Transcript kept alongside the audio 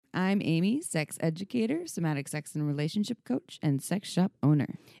I'm Amy, sex educator, somatic sex and relationship coach, and sex shop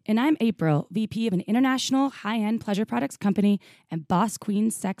owner. And I'm April, VP of an international high-end pleasure products company and boss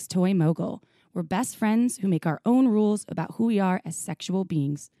queen sex toy mogul. We're best friends who make our own rules about who we are as sexual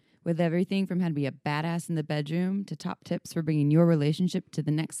beings. With everything from how to be a badass in the bedroom to top tips for bringing your relationship to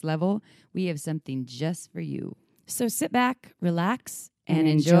the next level, we have something just for you. So sit back, relax, and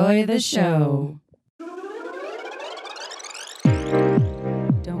enjoy the show.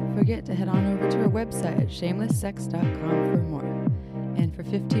 Don't forget to head on over to our website at shamelesssex.com for more. And for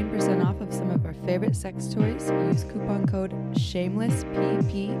 15% off of some of our favorite sex toys, use coupon code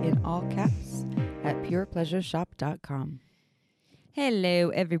SHAMELESSPP in all caps at purepleasureshop.com. Hello,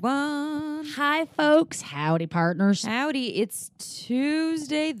 everyone. Hi, folks. Howdy, partners. Howdy. It's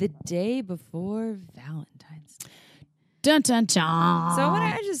Tuesday, the day before Valentine's. Dun, dun, dun. So I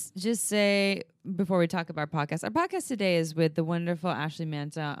want to just say, before we talk about our podcast today is with the wonderful Ashley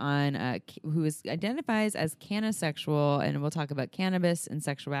Manta, who identifies as canosexual, and we'll talk about cannabis and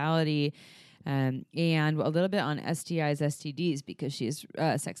sexuality, and a little bit on STIs, STDs, because she's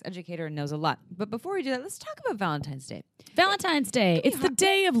a sex educator and knows a lot. But before we do that, let's talk about Valentine's Day. Valentine's Day. It's the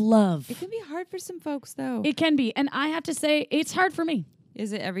day of love. It can be hard for some folks, though. It can be. And I have to say, it's hard for me.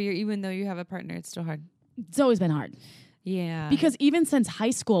 Is it every year? Even though you have a partner, it's still hard? It's always been hard. Yeah. Because even since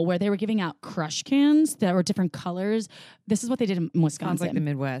high school, where they were giving out crush cans that were different colors, this is what they did in Wisconsin. Sounds like the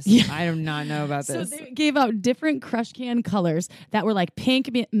Midwest. Yeah. I do not know about this. So they gave out different crush can colors that were like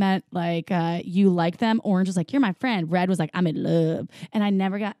pink meant like you like them. Orange was like, you're my friend. Red was like, I'm in love. And I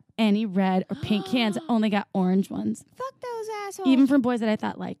never got any red or pink cans. I only got orange ones. Fuck those assholes. Even from boys that I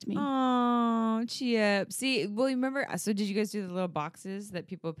thought liked me. Oh, Chip. See, well, remember, so did you guys do the little boxes that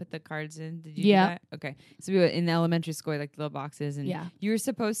people put the cards in? Did you do that? Okay. So we were in elementary school, like the little boxes, and you were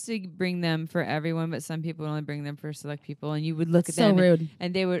supposed to bring them for everyone, but some people would only bring them for select people, and you would look at them. So rude.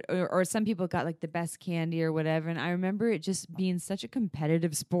 And they would, or some people got like the best candy or whatever, and I remember it just being such a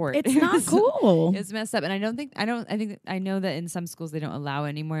competitive sport. It's not cool. It's messed up, and I know that in some schools they don't allow it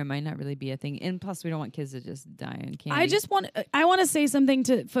anymore. It might not really be a thing, and plus we don't want kids to just die on candy. I want to say something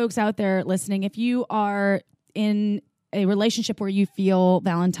to folks out there listening. If you are in a relationship where you feel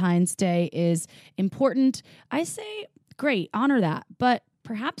Valentine's Day is important, I say, great, honor that. But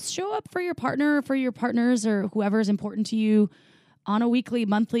perhaps show up for your partner, for your partners, or whoever is important to you on a weekly,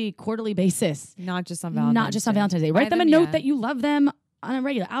 monthly, quarterly basis. Not just on Valentine's Day. Write them a note that you love them on a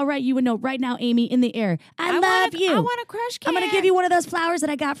regular. I'll write you a note right now, Amy, in the air. I love you. I want a crush can. I'm going to give you one of those flowers that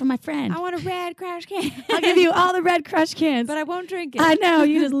I got from my friend. I want a red crush can. I'll give you all the red crush cans. But I won't drink it. I know.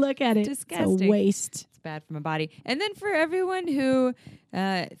 You just look at it. Disgusting. It's a waste. It's bad for my body. And then for everyone who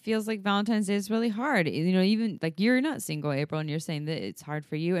feels like Valentine's Day is really hard, you know, even like you're not single, April, and you're saying that it's hard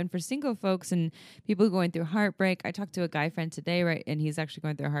for you. And for single folks and people going through heartbreak, I talked to a guy friend today, right, and he's actually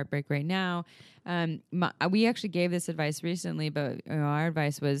going through a heartbreak right now. We actually gave this advice recently, but our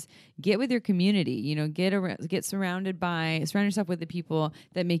advice was get with your community. You know, surround yourself with the people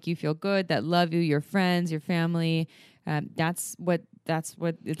that make you feel good, that love you, your friends, your family. That's what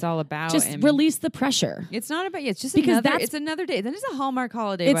it's all about. Just release the pressure. It's not about it's just because it's another day. Then it's a Hallmark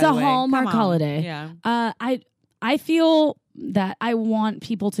holiday. It's a Hallmark holiday. Yeah. I feel that I want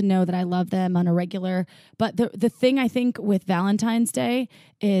people to know that I love them on a regular. But the thing I think with Valentine's Day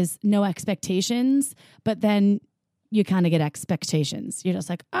is no expectations. But then you kind of get expectations. You're just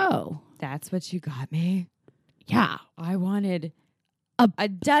like, oh, that's what you got me. Yeah, I wanted a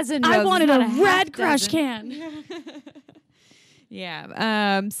dozen roses. I wanted a red crush can.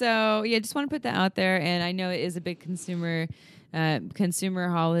 Yeah. So just want to put that out there, and I know it is a big consumer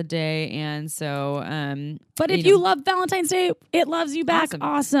holiday, and so. But if you love Valentine's Day, it loves you back.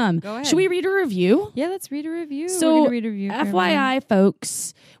 Awesome. Go ahead. Should we read a review? Yeah, let's read a review. So, we're gonna read a review. FYI,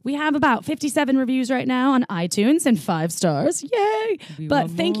 folks, we have about 57 reviews right now on iTunes and 5 stars. Yay! But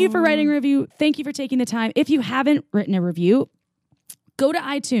thank you for writing a review. Thank you for taking the time. If you haven't written a review, go to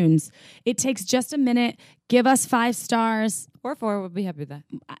iTunes. It takes just a minute. Give us 5 stars. Or 4, we'll be happy with that.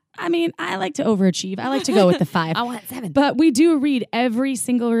 I mean, I like to overachieve. I like to go with the 5. I want 7. But we do read every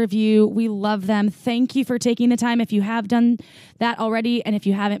single review. We love them. Thank you for taking the time. If you have done that already, and if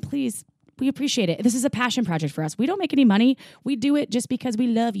you haven't, please, we appreciate it. This is a passion project for us. We don't make any money. We do it just because we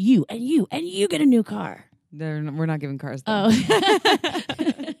love you, and you get a new car. We're not giving cars, though. Oh.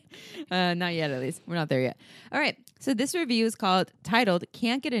 Not yet, at least. We're not there yet. All right. So this review is titled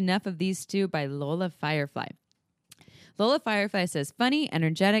Can't Get Enough of These Two by Lola Firefly. Lola Firefly says, funny,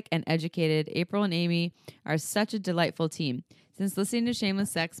 energetic, and educated. April and Amy are such a delightful team. Since listening to Shameless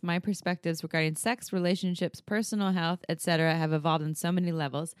Sex, my perspectives regarding sex, relationships, personal health, etc. have evolved on so many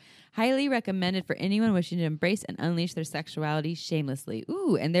levels. Highly recommended for anyone wishing to embrace and unleash their sexuality shamelessly.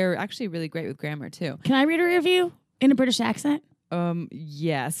 Ooh, and they're actually really great with grammar, too. Can I read a review in a British accent?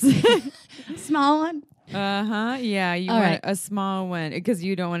 Yes. Small one? Uh-huh. Yeah, you All want right. a small one because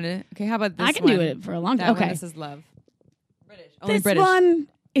you don't want to. Okay, how about this I can one? do it for a long That time. one, Okay. this is love. British. Only This British. one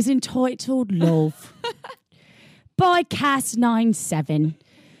is entitled Love by Cast97.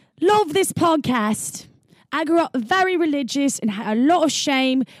 Love this podcast. I grew up very religious and had a lot of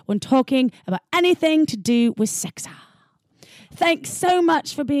shame when talking about anything to do with sex. Thanks so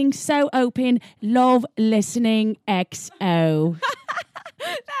much for being so open. Love listening, XO.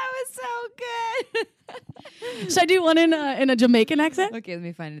 That was so good. Should I do one in a Jamaican accent? Okay, let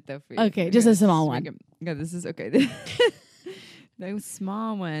me find it though for you. Okay, just a small one. Yeah, this is okay. The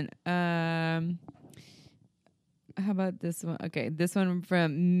small one. How about this one? Okay, this one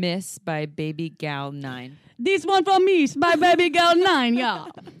from Miss by Baby Gal 9. This one from me, my baby girl 9, yeah.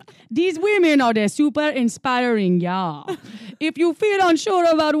 These women are super inspiring, yeah. If you feel unsure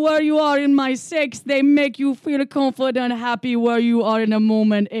about where you are in my sex, they make you feel confident and happy where you are in a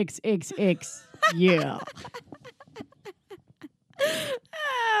moment, XXX. Yeah.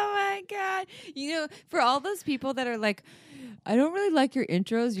 Oh my God. You know, for all those people that are like, I don't really like your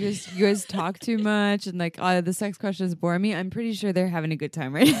intros. You guys talk too much and like the sex questions bore me. I'm pretty sure they're having a good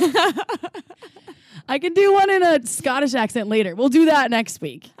time right now. I can do one in a Scottish accent later. We'll do that next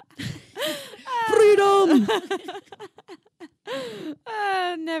week. Freedom.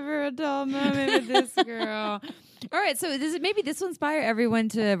 Never a dull moment with this girl. All right, so maybe this will inspire everyone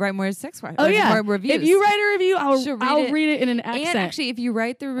to write more sex questions. Oh yeah, more reviews. if you write a review, She'll I'll read it in an accent. And actually, if you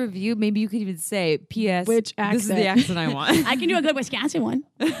write the review, maybe you could even say, P.S. Which This is accent? the accent I want. I can do a good Wisconsin one.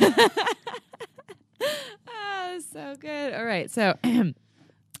 So good. All right, so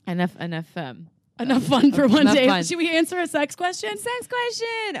enough. Enough fun for one enough day. fun. Should we answer a sex question? Sex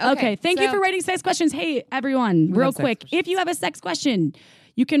question. Okay. Thank you for writing sex questions. Hey, everyone, We real love sex quick. questions. If you have a sex question,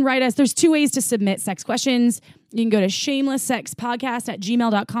 you can write us. There's 2 ways to submit sex questions. You can go to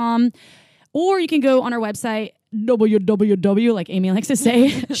shamelesssexpodcast@gmail.com, or you can go on our website, www, like Amy likes to say,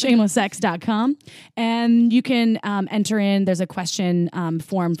 shamelesssex.com. And you can enter in, there's a question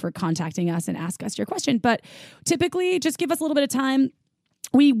form for contacting us and ask us your question. But typically, just give us a little bit of time.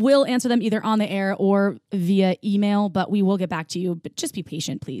 We will answer them either on the air or via email, but we will get back to you. But just be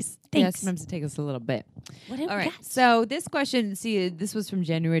patient, please. Yeah, Thanks. sometimes it takes us a little bit. What have All we right. got? So this question, this was from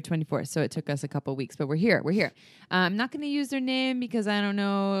January 24th, so it took us a couple weeks, but we're here. I'm not going to use their name because I don't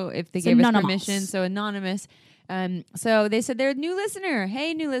know if they gave us permission. So anonymous. So they said they're a new listener.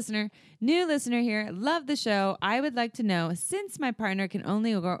 Hey, new listener here. Love the show. I would like to know, since my partner can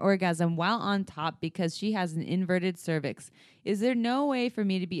only orgasm while on top because she has an inverted cervix, is there no way for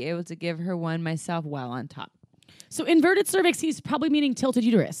me to be able to give her one myself while on top? So inverted cervix, he's probably meaning tilted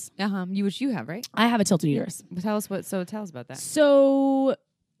uterus. Which you have, right? I have a tilted uterus. Tell us about that. So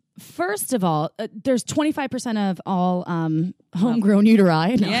first of all, there's 25% of all homegrown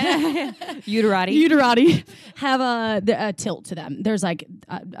uteri. No. Yeah. Uterati. Uterati have a tilt to them. There's like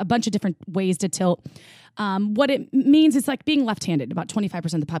a bunch of different ways to tilt. What it means is like being left-handed. About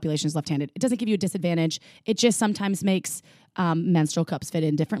 25% of the population is left-handed. It doesn't give you a disadvantage. It just sometimes makes menstrual cups fit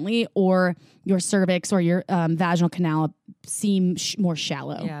in differently, or your cervix or your vaginal canal seem more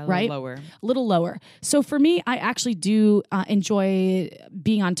shallow, right? A little lower. So for me, I actually do enjoy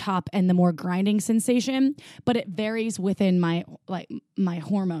being on top and the more grinding sensation, but it varies within my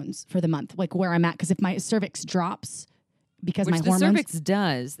hormones for the month, like where I'm at. Because if my cervix drops, because Which my the hormones, cervix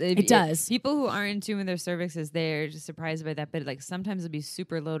does. It does. People who aren't in tune with their cervixes, they're just surprised by that. But like sometimes it'll be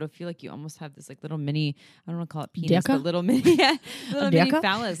super low to feel like you almost have this like little mini, I don't want to call it penis, Dica? but little mini, mini dica?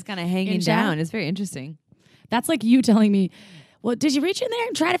 phallus kind of hanging Inside? down. It's very interesting. that's like you telling me, well, did you reach in there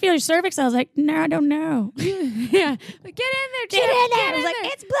and try to feel your cervix? I was like, no, I don't know. Yeah, like, get in there, Get Chip, in there. get I was in like,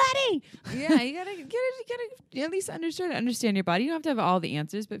 there. it's bloody. Yeah, you gotta at least understand your body. You don't have to have all the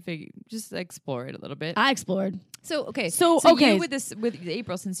answers, but just explore it a little bit. I explored. So okay, So, you okay. with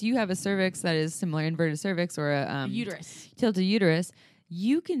April, since you have a cervix that is similar, inverted cervix or a Uterus. tilted uterus,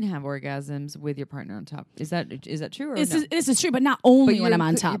 you can have orgasms with your partner on top. Is that true or This no? is true, but not only when you're I'm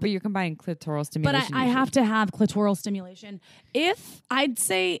on top. But you're combining clitoral But stimulation. I have to have clitoral stimulation. I'd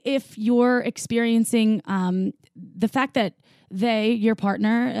say if you're experiencing the fact that your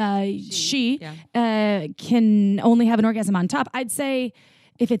partner, she can only have an orgasm on top, I'd say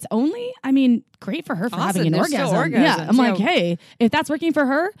if it's only, I mean, great for her for Awesome. having an There's still orgasm. orgasms. Yeah, I'm like, Yeah. hey, if that's working for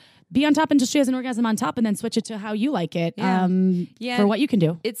her, be on top until she has an orgasm on top, and then switch it to how you like it. Yeah. For what you can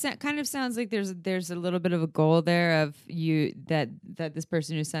do. It kind of sounds like there's a little bit of a goal there of you that this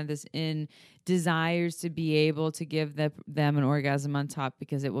person who sent this in desires to be able to give them an orgasm on top,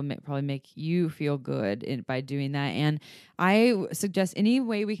 because it will probably make you feel good by doing that. And I suggest any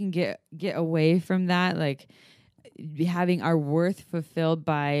way we can get away from that, like having our worth fulfilled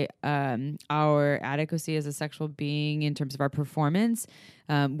by our adequacy as a sexual being in terms of our performance,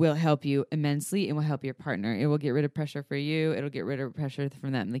 will help you immensely and will help your partner. It will get rid of pressure for you. It'll get rid of pressure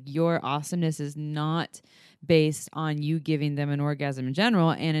from them. Like, your awesomeness is not based on you giving them an orgasm in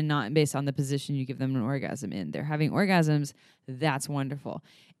general, and not based on the position you give them an orgasm in. They're having orgasms. That's wonderful.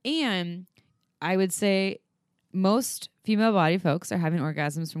 And I would say most female body folks are having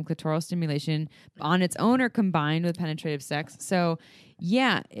orgasms from clitoral stimulation on its own or combined with penetrative sex. So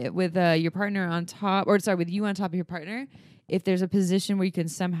yeah, with your partner on top, with you on top of your partner, if there's a position where you can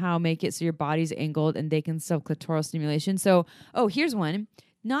somehow make it so your body's angled and they can still clitoral stimulation. So, here's one.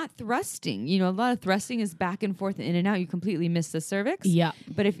 Not thrusting. A lot of thrusting is back and forth and in and out. You completely miss the cervix. Yeah.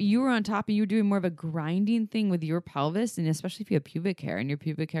 But if you were on top and you were doing more of a grinding thing with your pelvis, and especially if you have pubic hair and your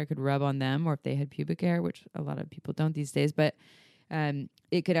pubic hair could rub on them, or if they had pubic hair, which a lot of people don't these days, but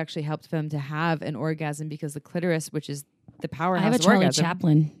it could actually help them to have an orgasm, because the clitoris, which is the powerhouse I have a of Charlie orgasm.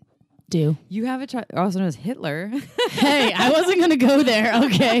 Chaplin. Do. You have also known as Hitler. Hey, I wasn't going to go there.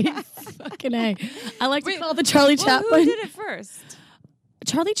 Okay. Fucking A. I like to call the Charlie Chaplin. Who did it first?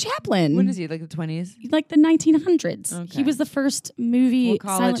 Charlie Chaplin. When is he? Like the 20s? Like the 1900s. Okay. He was the first movie. We'll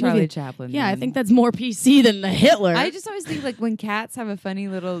call silent it Charlie movie. Chaplin. Yeah, then. I think that's more PC than the Hitler. I just always think like when cats have a funny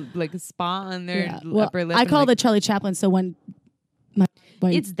little like spot on their Well, upper lip. I call the the Charlie Chaplin. So when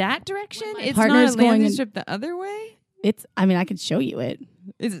it's that direction. my It's partner's not a landing going strip the other way. I mean, I can show you it.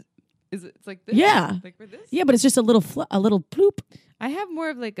 Is it? It's like this. Yeah. Like for this. Yeah, but it's just a little ploop. I have more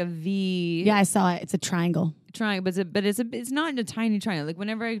of like a V. Yeah, I saw it. It's a triangle. Triangle, but it's not in a tiny triangle. Like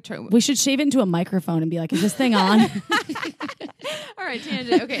whenever I try. We should shave it into a microphone and be like, "Is this thing on?" All right,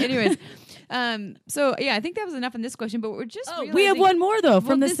 tangent. Okay. Anyways, so yeah, I think that was enough on this question. But we're just We have one more though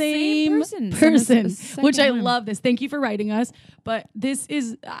from the same person, which I love. This. Thank you for writing us. But this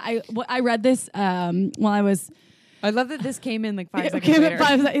is I read this while I was. I love that this came in like 5 seconds Came later. at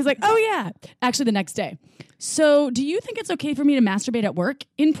 5 seconds. He's like, "Oh yeah." Actually, the next day. So, do you think it's okay for me to masturbate at work?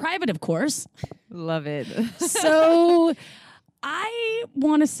 In private, of course. Love it. So, I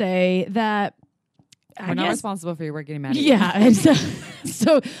want to say that We're not responsible for your work getting mad at you. Yeah. And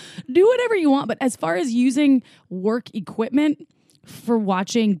so do whatever you want. But as far as using work equipment for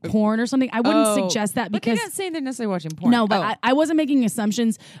watching porn or something, I wouldn't suggest that, but because they're not saying they're necessarily watching porn. no, but I wasn't making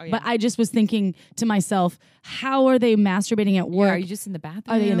assumptions, but I just was thinking to myself, how are they masturbating at work? Yeah, are you just in the bathroom?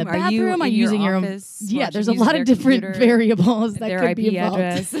 Are they in the bathroom? Are you using your own? Yeah, there's a using lot their of different computer, variables that their could IP be involved.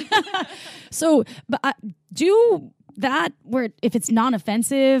 address. So, but do that where if it's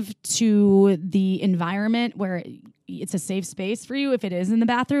non-offensive to the environment, where it's a safe space for you. If it is in the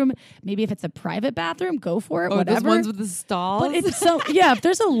bathroom, maybe if it's a private bathroom, go for it. Whatever. Those ones with the stalls. But it's so yeah. If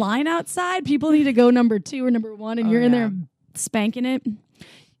there's a line outside, people need to go number 2 or number 1, and you're in there spanking it.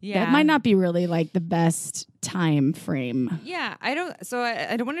 Yeah, that might not be really like the best time frame. Yeah, I don't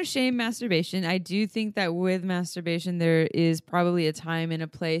want to shame masturbation. I do think that with masturbation, there is probably a time and a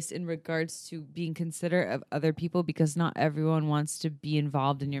place in regards to being considerate of other people, because not everyone wants to be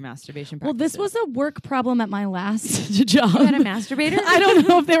involved in your masturbation practices. Well, this was a work problem at my last job. You had a masturbator? I don't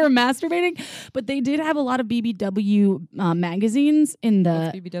know if they were masturbating, but they did have a lot of BBW magazines in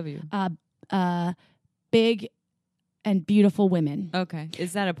the What's BBW? Big and Beautiful Women. Okay,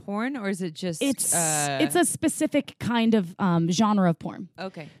 is that a porn or is it just? It's a specific kind of genre of porn.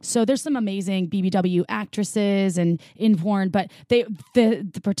 Okay, so there's some amazing BBW actresses and in porn, but the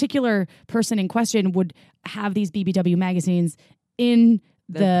particular person in question would have these BBW magazines in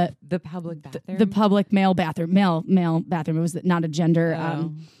the public bathroom, the public male bathroom. It was not a gender.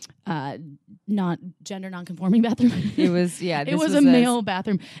 Not gender non-conforming bathroom. It was it was a male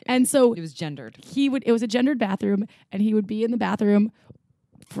bathroom, and so it was gendered. It was a gendered bathroom, and he would be in the bathroom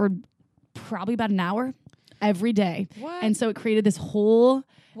for probably about an hour every day. What? And so it created this whole.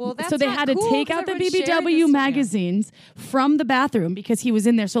 Well, that's so they not had to cool, take 'cause out the everyone shared BBW this magazines from the bathroom because he was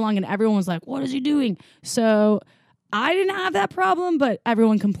in there so long, and everyone was like, "What is he doing?" So I didn't have that problem, but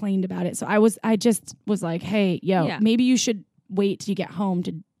everyone complained about it. So I just was like, "Hey, maybe you should wait till you get home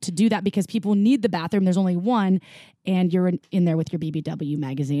to do that, because people need the bathroom. There's only one, and you're in there with your BBW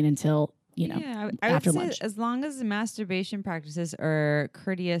magazine until." I after would say lunch. as long as the masturbation practices are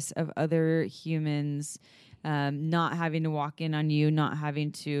courteous of other humans, not having to walk in on you, not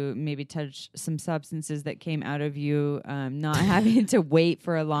having to maybe touch some substances that came out of you, not having to wait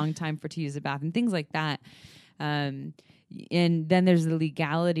for a long time to use a bathroom, things like that. And then there's the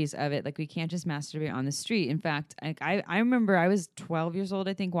legalities of it. Like, we can't just masturbate on the street. In fact, I remember I was 12 years old,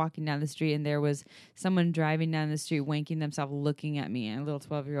 I think, walking down the street, and there was someone driving down the street wanking themselves, looking at me, a little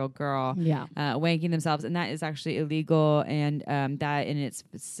 12-year-old girl, wanking themselves, and that is actually illegal. And that in its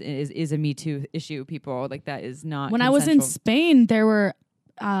is a Me Too issue. People, like, that is not. When consensual. I was in Spain, there were.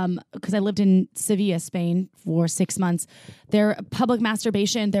 Because I lived in Sevilla, Spain for 6 months, there public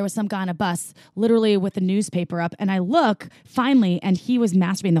masturbation. There was some guy on a bus, literally with the newspaper up, and I look finally, and he was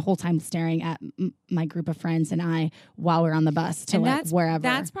masturbating the whole time, staring at my group of friends and I while we're on the bus to wherever.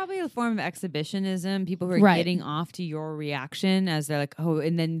 That's probably a form of exhibitionism. People who are getting off to your reaction as they're like, oh,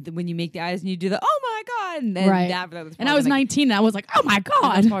 and then when you make the eyes and you do the oh my god, and then and I was 19, and I was like, oh my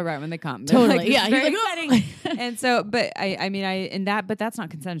god, that's probably right when they come. Totally, like, yeah. Very exciting. And so, but but that's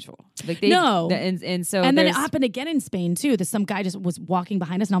not consensual. Like they no, and so and then it happened again in Spain too. Some guy just was walking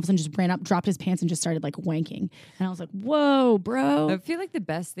behind us, and all of a sudden just ran up, dropped his pants, and just started like wanking. And I was like, "Whoa, bro!" I feel like the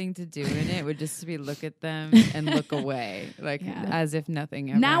best thing to do in it would just be look at them and look away, like as if nothing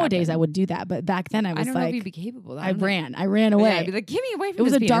ever. Nowadays, happened. I would do that, but back then I was I don't know if you'd be capable. I ran away. Yeah, I'd be like, "Get me away from it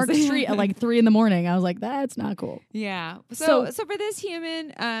was this a dark penis." street at like 3 a.m. I was like, "That's not cool." Yeah. So for this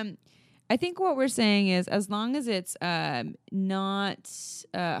human, I think what we're saying is, as long as it's not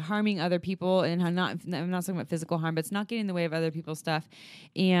harming other people, and I'm not talking about physical harm, but it's not getting in the way of other people's stuff,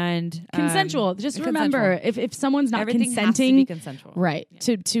 and consensual. Just remember, if someone's not everything consenting, has to be consensual, right?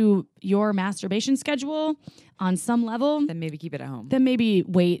 Yeah. To your masturbation schedule on some level, then maybe keep it at home. Then maybe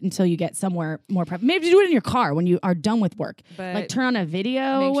wait until you get somewhere more prep. Maybe do it in your car when you are done with work. But like turn on a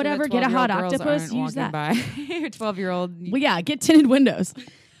video or whatever. Get a hot octopus. Use that. Your 12-year-old. Well, yeah. Get tinted windows.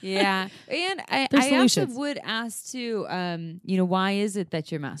 Yeah, and I also would ask too, why is it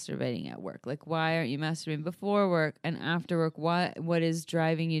that you're masturbating at work? Like, why aren't you masturbating before work and after work? What is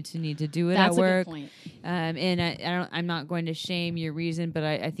driving you to need to do it at work? That's a good point. And I'm not going to shame your reason, but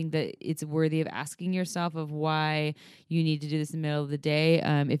I think that it's worthy of asking yourself of why you need to do this in the middle of the day.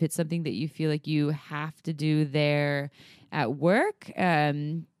 If it's something that you feel like you have to do there at work, is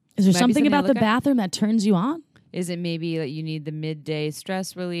there something about the bathroom that turns you on? Is it maybe that you need the midday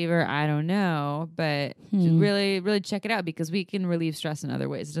stress reliever? I don't know, but really, really check it out, because we can relieve stress in other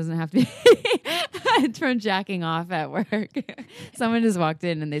ways. It doesn't have to be from jacking off at work. Someone just walked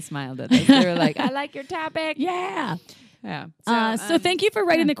in and they smiled at us. They were like, "I like your topic." Yeah. Yeah. So thank you for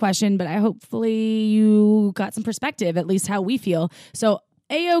writing the question, but hopefully you got some perspective, at least how we feel. So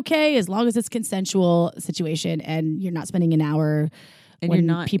A-okay, as long as it's consensual situation and you're not spending an hour. And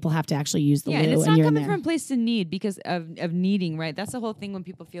when people have to actually use the loo, and it's not coming from a place to need because of needing, right? That's the whole thing when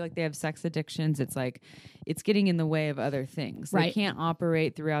people feel like they have sex addictions. It's like it's getting in the way of other things. Right. They can't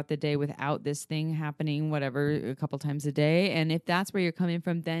operate throughout the day without this thing happening, whatever, a couple times a day. And if that's where you're coming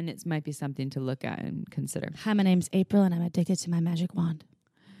from, then it might be something to look at and consider. Hi, my name's April, and I'm addicted to my magic wand.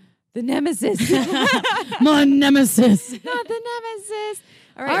 The nemesis. My nemesis. Not the nemesis.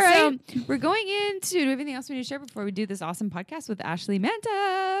 All right. So we're going into, do we have anything else we need to share before we do this awesome podcast with Ashley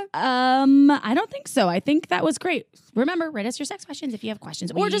Manta? I don't think so. I think that was great. Remember, write us your sex questions if you have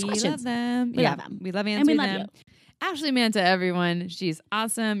questions or just questions. We love them. We love them. We love answering them. And we love you. Ashley Manta, everyone. She's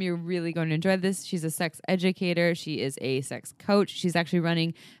awesome. You're really going to enjoy this. She's a sex educator. She is a sex coach. She's actually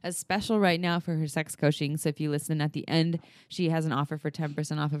running a special right now for her sex coaching. So if you listen at the end, she has an offer for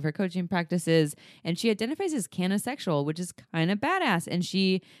 10% off of her coaching practices. And she identifies as canosexual, which is kind of badass. And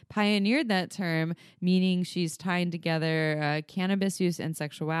she pioneered that term, meaning she's tying together cannabis use and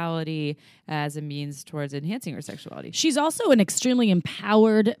sexuality as a means towards enhancing her sexuality. She's also an extremely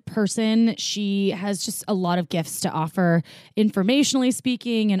empowered person. She has just a lot of gifts to offer, informationally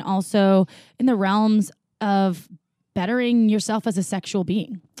speaking, and also in the realms of bettering yourself as a sexual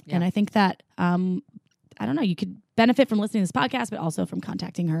being. Yeah. And I think that, I don't know, you could benefit from listening to this podcast, but also from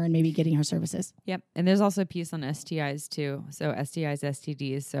contacting her and maybe getting her services. Yep. And there's also a piece on STIs too. So STIs,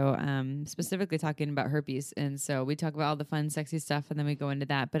 STDs. So specifically talking about herpes. And so we talk about all the fun, sexy stuff, and then we go into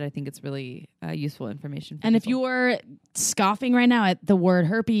that. But I think it's really useful information for And people. if you're scoffing right now at the word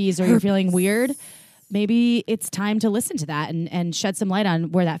herpes or you're feeling weird, maybe it's time to listen to that and shed some light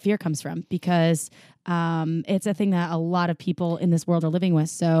on where that fear comes from, because it's a thing that a lot of people in this world are living with.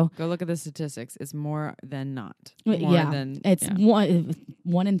 So go look at the statistics. It's more than not. It's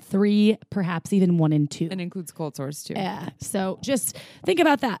 1 in 3, perhaps even 1 in 2. It includes cold sores too. Yeah. So just think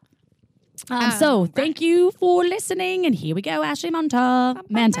about that. So thank you for listening. And here we go, Ashley Manta.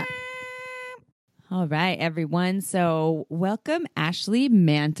 All right, everyone. So welcome Ashley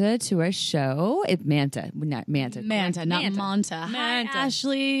Manta to our show. Not Manta. Manta, not Monta. Hi, Manta.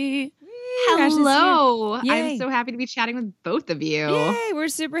 Ashley. Hello. Yay. I'm so happy to be chatting with both of you. Yay, we're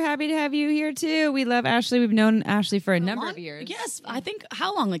super happy to have you here too. We love Ashley. We've known Ashley for a number of years. Yes, I think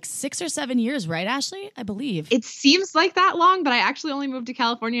how long? Like 6 or 7 years, right, Ashley? I believe. It seems like that long, but I actually only moved to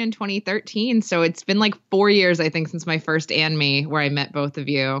California in 2013. So it's been like 4 years, I think, since my first and me, where I met both of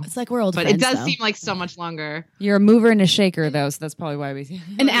you. It's like we're old but friends, it does though. seem like so much longer. You're a mover and a shaker, though, so that's probably why we.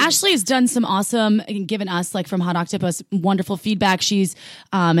 And Ashley's done some awesome, and given us like from Hot Octopus wonderful feedback. She's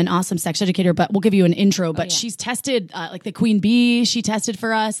an awesome sex educator, but we'll give you an intro. But she's tested like the Queen Bee. She tested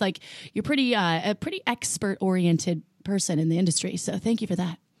for us. Like you're a pretty expert oriented person in the industry. So thank you for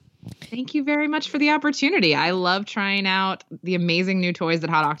that. Thank you very much for the opportunity. I love trying out the amazing new toys that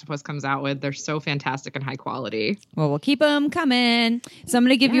Hot Octopus comes out with. They're so fantastic and high quality. Well, we'll keep them coming. So I'm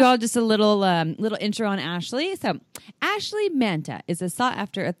going to give you all just a little intro on Ashley. So Ashley Manta is a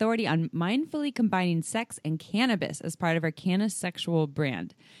sought-after authority on mindfully combining sex and cannabis as part of her CannaSexual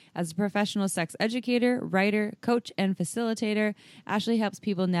brand. As a professional sex educator, writer, coach, and facilitator, Ashley helps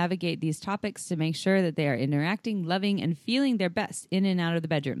people navigate these topics to make sure that they are interacting, loving, and feeling their best in and out of the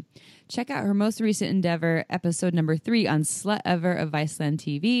bedroom. Check out her most recent endeavor, episode number 3 on Slut Ever of Viceland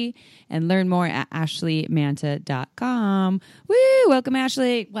TV, and learn more at ashleymanta.com. Woo! Welcome,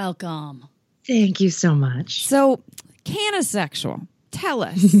 Ashley. Welcome. Thank you so much. So, CannaSexual. Tell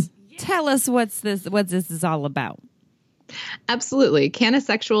us. Tell us what this is all about. Absolutely.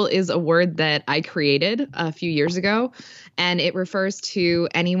 CannaSexual is a word that I created a few years ago, and it refers to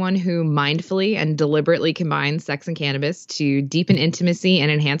anyone who mindfully and deliberately combines sex and cannabis to deepen intimacy and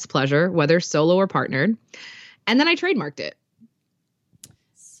enhance pleasure, whether solo or partnered. And then I trademarked it.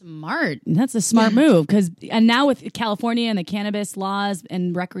 Smart. That's a smart move and now with California and the cannabis laws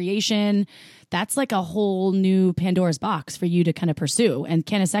and recreation, that's like a whole new Pandora's box for you to kind of pursue. And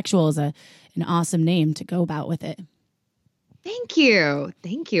CannaSexual is an awesome name to go about with it. Thank you.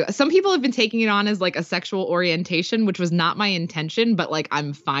 Thank you. Some people have been taking it on as like a sexual orientation, which was not my intention, but like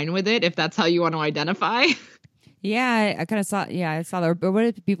I'm fine with it if that's how you want to identify. Yeah, I kind of saw. Yeah, I saw that. But what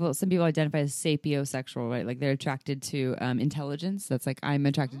if some people identify as sapiosexual, right? Like they're attracted to intelligence. That's like I'm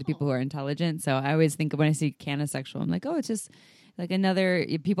attracted to people who are intelligent. So I always think when I see CannaSexual, I'm like, oh, it's just like another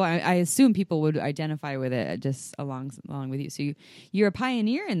people. I assume people would identify with it just along with you. So you're a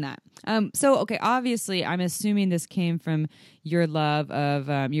pioneer in that. So okay, obviously, I'm assuming this came from your love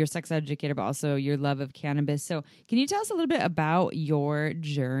of your sex educator, but also your love of cannabis. So can you tell us a little bit about your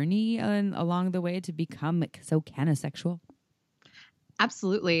journey along the way to become so CannaSexual?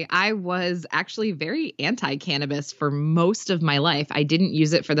 Absolutely. I was actually very anti-cannabis for most of my life. I didn't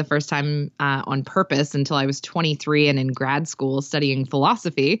use it for the first time on purpose until I was 23 and in grad school studying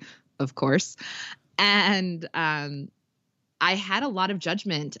philosophy, of course. And I had a lot of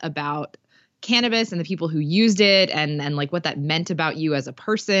judgment about cannabis and the people who used it and like what that meant about you as a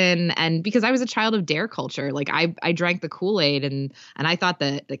person. And because I was a child of dare culture, like I drank the Kool-Aid and I thought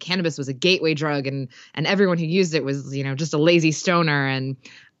that the cannabis was a gateway drug and everyone who used it was, just a lazy stoner. And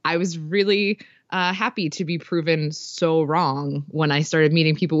I was really happy to be proven so wrong when I started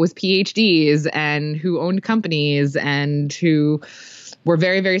meeting people with PhDs and who owned companies and who were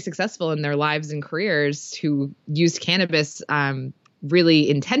very, very successful in their lives and careers, who used cannabis really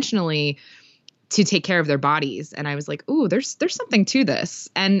intentionally to take care of their bodies. And I was like, ooh, there's something to this.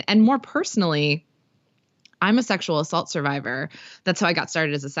 And more personally, I'm a sexual assault survivor. That's how I got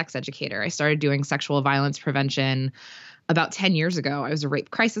started as a sex educator. I started doing sexual violence prevention about 10 years ago. I was a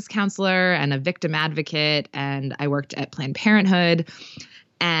rape crisis counselor and a victim advocate, and I worked at Planned Parenthood.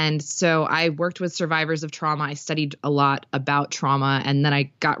 And so I worked with survivors of trauma. I studied a lot about trauma, and then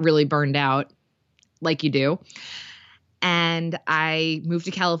I got really burned out, like you do. And I moved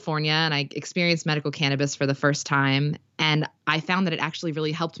to California and I experienced medical cannabis for the first time. And I found that it actually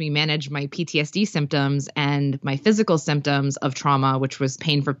really helped me manage my PTSD symptoms and my physical symptoms of trauma, which was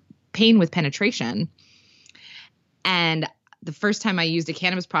pain with penetration. And the first time I used a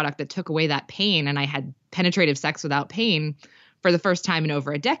cannabis product that took away that pain and I had penetrative sex without pain for the first time in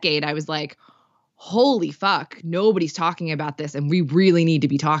over a decade, I was like, holy fuck, nobody's talking about this. And we really need to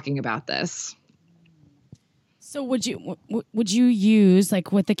be talking about this. So would you use,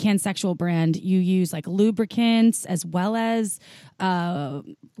 like with the CannaSexual brand, you use like lubricants as well as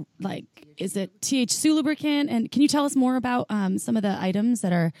like, is it THC lubricant? And can you tell us more about some of the items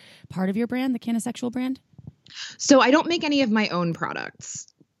that are part of your brand, the CannaSexual brand? So I don't make any of my own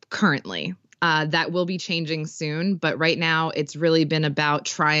products currently. That will be changing soon. But right now, it's really been about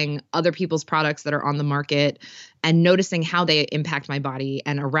trying other people's products that are on the market and noticing how they impact my body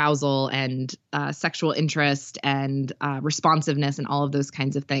and arousal and sexual interest and responsiveness and all of those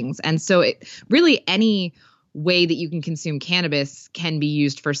kinds of things. And so really any way that you can consume cannabis can be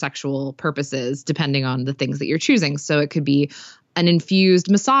used for sexual purposes, depending on the things that you're choosing. So it could be an infused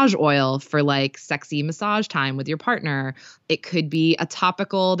massage oil for like sexy massage time with your partner. It could be a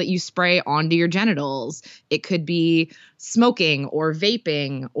topical that you spray onto your genitals. It could be smoking or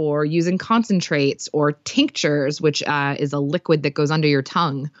vaping or using concentrates or tinctures, which is a liquid that goes under your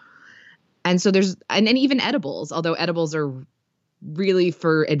tongue. And so and even edibles, although edibles are really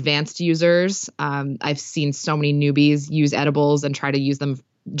for advanced users. I've seen so many newbies use edibles and try to use them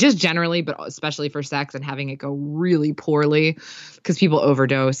just generally, but especially for sex, and having it go really poorly because people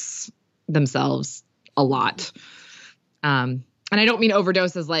overdose themselves a lot. And I don't mean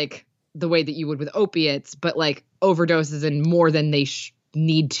overdose as like the way that you would with opiates, but like overdoses in more than they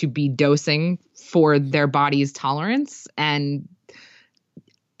need to be dosing for their body's tolerance. And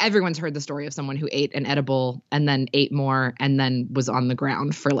everyone's heard the story of someone who ate an edible and then ate more and then was on the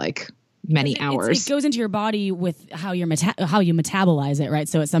ground for like many hours. It goes into your body with how you metabolize it, right?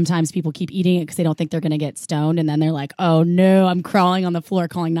 So sometimes people keep eating it because they don't think they're going to get stoned, and then they're like, "Oh no, I'm crawling on the floor,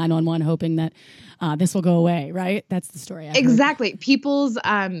 calling 911, hoping that this will go away." Right? That's the story. Exactly. People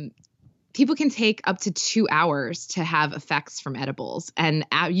can take up to 2 hours to have effects from edibles, and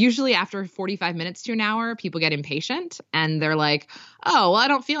usually after 45 minutes to an hour, people get impatient and they're like, "Oh, well, I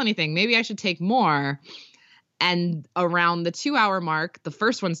don't feel anything. Maybe I should take more." And around the 2 hour mark, the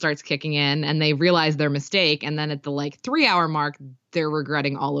first one starts kicking in and they realize their mistake. And then at the like 3 hour mark, they're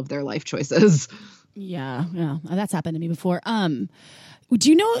regretting all of their life choices. Yeah. That's happened to me before. Do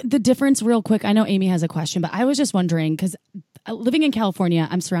you know the difference real quick? I know Amy has a question, but I was just wondering because living in California,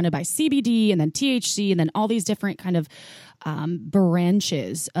 I'm surrounded by CBD and then THC and then all these different kind of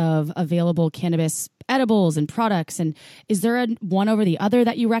branches of available cannabis edibles and products. And is there one over the other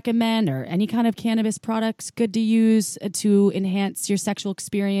that you recommend, or any kind of cannabis products good to use to enhance your sexual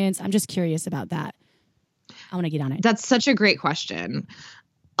experience? I'm just curious about that. I want to get on it. That's such a great question.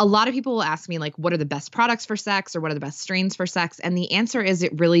 A lot of people will ask me, like, what are the best products for sex, or what are the best strains for sex? And the answer is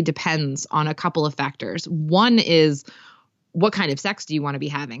it really depends on a couple of factors. One is, what kind of sex do you want to be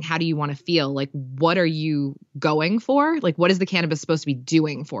having? How do you want to feel? Like, what are you going for? Like, what is the cannabis supposed to be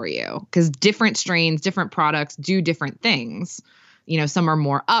doing for you? Because different strains, different products do different things. You know, some are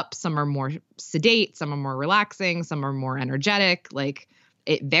more up, some are more sedate, some are more relaxing, some are more energetic. Like,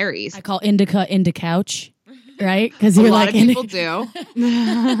 it varies. I call indica couch, right? Because you're a lot like, of people do.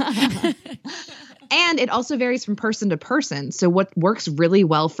 And it also varies from person to person. So what works really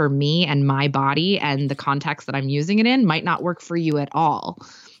well for me and my body and the context that I'm using it in might not work for you at all.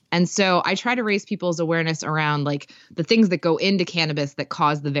 And so I try to raise people's awareness around like the things that go into cannabis that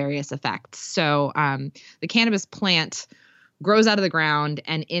cause the various effects. So the cannabis plant grows out of the ground,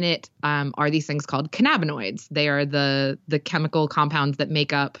 and in it are these things called cannabinoids. They are the chemical compounds that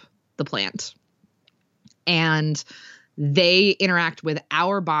make up the plant. And they interact with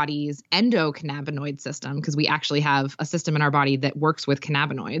our body's endocannabinoid system, because we actually have a system in our body that works with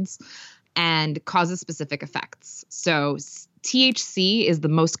cannabinoids and causes specific effects. So THC is the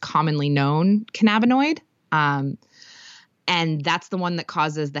most commonly known cannabinoid. And that's the one that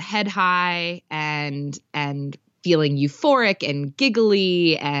causes the head high and feeling euphoric and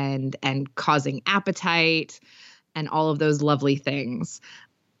giggly and causing appetite and all of those lovely things.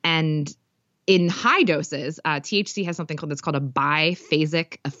 And in high doses, THC has something that's called a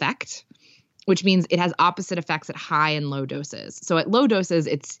biphasic effect, which means it has opposite effects at high and low doses. So at low doses,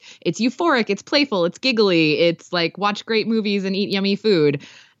 it's euphoric, it's playful, it's giggly, it's like watch great movies and eat yummy food.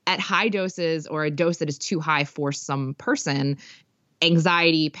 At high doses, or a dose that is too high for some person,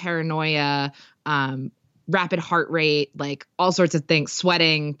 anxiety, paranoia, rapid heart rate, like all sorts of things,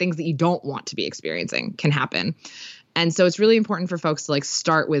 sweating, things that you don't want to be experiencing can happen. And so it's really important for folks to like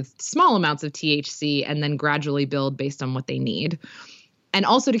start with small amounts of THC and then gradually build based on what they need. And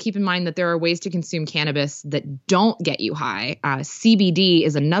also to keep in mind that there are ways to consume cannabis that don't get you high. CBD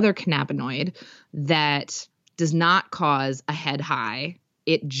is another cannabinoid that does not cause a head high.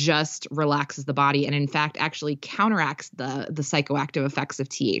 It just relaxes the body and, in fact, actually counteracts the psychoactive effects of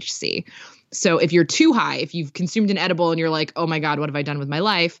THC. So if you're too high, if you've consumed an edible and you're like, oh, my God, what have I done with my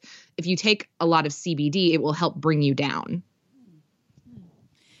life? If you take a lot of CBD, it will help bring you down.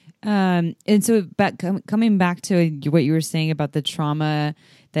 And so coming back to what you were saying about the trauma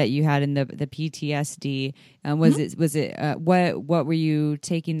that you had in the PTSD, what were you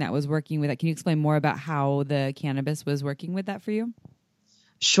taking that was working with that? Can you explain more about how the cannabis was working with that for you?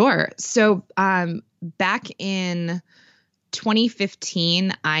 Sure. So back in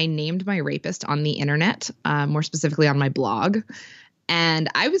 2015, I named my rapist on the internet, more specifically on my blog. And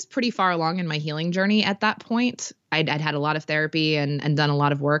I was pretty far along in my healing journey at that point. I'd had a lot of therapy and done a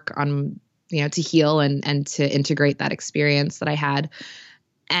lot of work on, to heal and to integrate that experience that I had.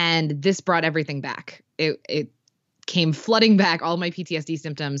 And this brought everything back. It came flooding back, all my PTSD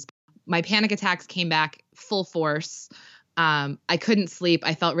symptoms. My panic attacks came back full force. I couldn't sleep.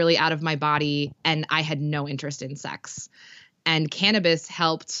 I felt really out of my body, and I had no interest in sex. And cannabis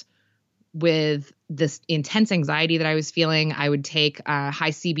helped with this intense anxiety that I was feeling. I would take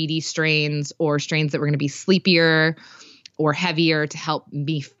high CBD strains or strains that were going to be sleepier or heavier to help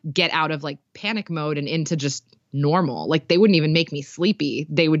me get out of like panic mode and into just normal. Like they wouldn't even make me sleepy.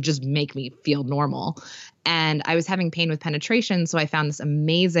 They would just make me feel normal. And I was having pain with penetration. So I found this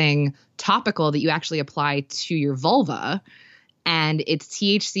amazing topical that you actually apply to your vulva. And it's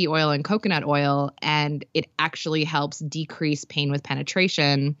THC oil and coconut oil. And it actually helps decrease pain with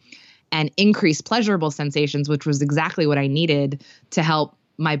penetration and increase pleasurable sensations, which was exactly what I needed to help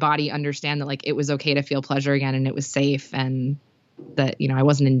my body understand that like it was okay to feel pleasure again and it was safe and that, I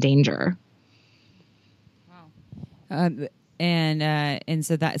wasn't in danger. Wow. And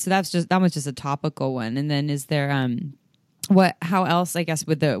so that was just a topical one. And then is there how else, I guess,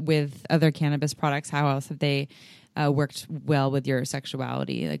 with other cannabis products, how else have they worked well with your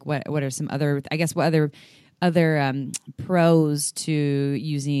sexuality? Like what are some other, I guess, what other pros to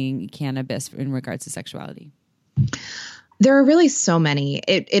using cannabis in regards to sexuality? There are really so many.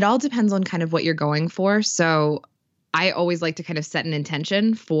 It all depends on kind of what you're going for. So I always like to kind of set an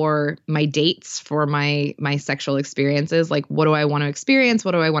intention for my dates, for my sexual experiences. Like, what do I want to experience?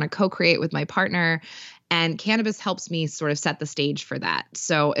 What do I want to co-create with my partner? And cannabis helps me sort of set the stage for that.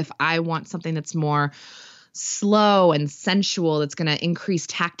 So if I want something that's more slow and sensual, that's going to increase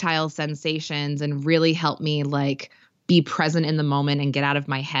tactile sensations and really help me like be present in the moment and get out of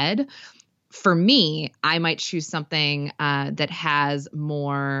my head. For me, I might choose something that has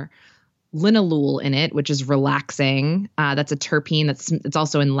more linalool in it, which is relaxing. That's a terpene. It's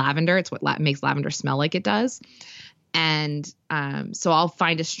also in lavender. It's what makes lavender smell like it does. And so I'll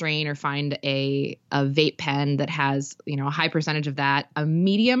find a strain or find a vape pen that has, a high percentage of that, a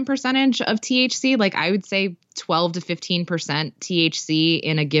medium percentage of THC, like I would say 12 to 15% THC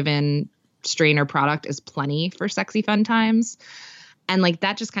in a given strain or product is plenty for sexy fun times. And like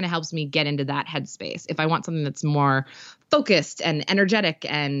that just kind of helps me get into that headspace. If I want something that's more focused and energetic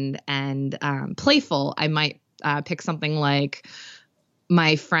and playful, I might pick something like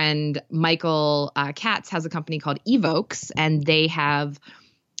my friend Michael Katz has a company called Evokes, and they have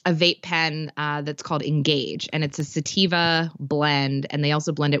a vape pen that's called Engage, and it's a sativa blend, and they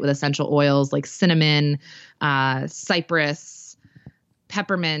also blend it with essential oils like cinnamon, cypress,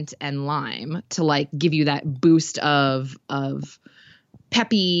 peppermint, and lime to like give you that boost of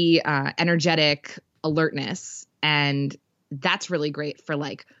peppy, energetic alertness. And that's really great for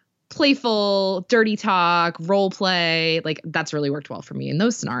like playful, dirty talk, role play. Like that's really worked well for me in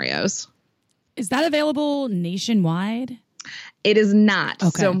those scenarios. Is that available nationwide? It is not.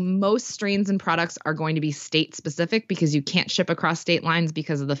 Okay. So most strains and products are going to be state specific because you can't ship across state lines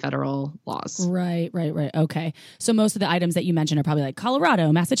because of the federal laws. Right. Okay. So most of the items that you mentioned are probably like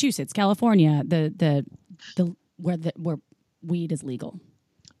Colorado, Massachusetts, California, where weed is legal.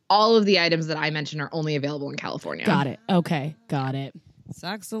 All of the items that I mentioned are only available in California. Got it. Okay. Got it.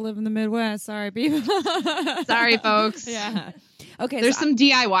 Sucks to live in the Midwest. Sorry, people. Sorry, folks. Yeah. Okay. There's some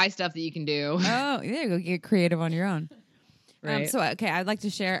DIY stuff that you can do. Oh, yeah. Go get creative on your own. Right. So, okay, I'd like to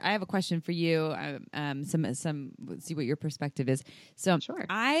share. I have a question for you. Some see what your perspective is. So, Sure.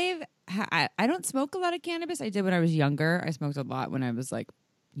 I don't smoke a lot of cannabis. I did when I was younger. I smoked a lot when I was like,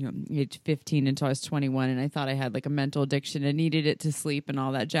 age 15 until I was 21, and I thought I had like a mental addiction and needed it to sleep and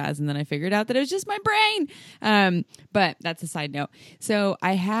all that jazz. And then I figured out that it was just my brain. But that's a side note. So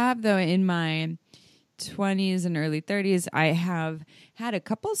I have, though, in my 20s and early 30s, I have had a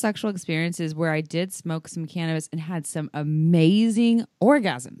couple of sexual experiences where I did smoke some cannabis and had some amazing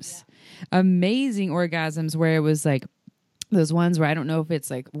orgasms. Yeah. Amazing orgasms where it was like those ones where I don't know if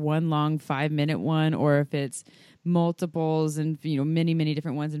it's like one long 5-minute one or if it's multiples and many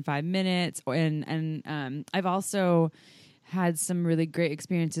different ones in 5 minutes. And I've also had some really great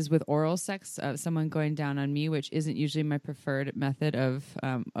experiences with oral sex, someone going down on me, which isn't usually my preferred method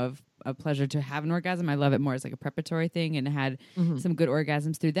of pleasure to have an orgasm. I love it more as like a preparatory thing, and had some good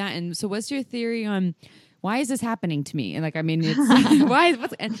orgasms through that. And so what's your theory on why is this happening to me? And like, I mean, it's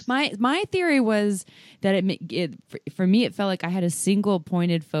and my theory was that for me, it felt like I had a single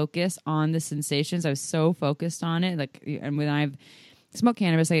pointed focus on the sensations. I was so focused on it. Like, and when I've smoke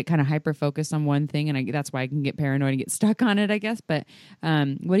cannabis, I get kind of hyper focused on one thing, and that's why I can get paranoid and get stuck on it, I guess. But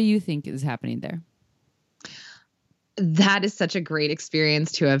what do you think is happening there? That is such a great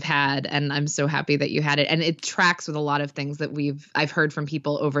experience to have had, and I'm so happy that you had it. And it tracks with a lot of things that I've heard from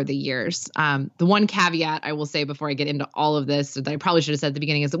people over the years. The one caveat I will say before I get into all of this that I probably should have said at the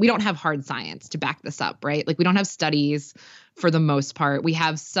beginning is that we don't have hard science to back this up, right? Like we don't have studies for the most part. We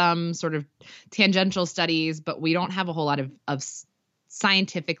have some sort of tangential studies, but we don't have a whole lot of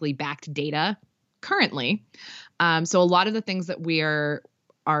scientifically backed data currently. So a lot of the things that we are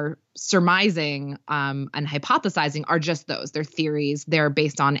surmising and hypothesizing are just those. They're theories. They're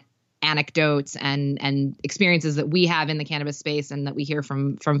based on anecdotes and experiences that we have in the cannabis space and that we hear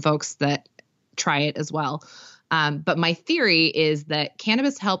from folks that try it as well. But my theory is that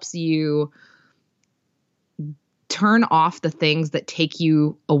cannabis helps you turn off the things that take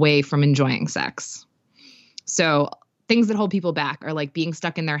you away from enjoying sex. So things that hold people back are like being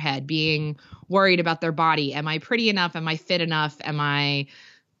stuck in their head, being worried about their body. Am I pretty enough? Am I fit enough? Am I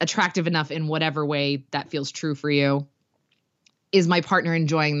attractive enough in whatever way that feels true for you? Is my partner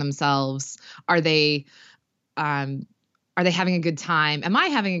enjoying themselves? Are they having a good time? Am I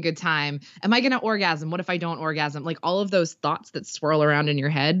having a good time? Am I going to orgasm? What if I don't orgasm? Like all of those thoughts that swirl around in your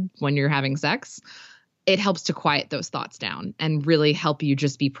head when you're having sex, it helps to quiet those thoughts down and really help you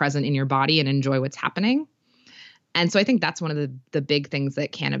just be present in your body and enjoy what's happening. And so I think that's one of the big things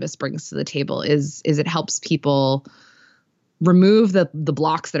that cannabis brings to the table is it helps people remove the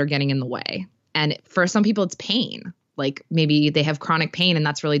blocks that are getting in the way. And for some people, it's pain. Like maybe they have chronic pain and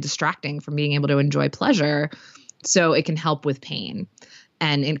that's really distracting from being able to enjoy pleasure. So it can help with pain.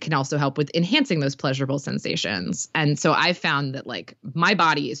 And it can also help with enhancing those pleasurable sensations. And so I found that like my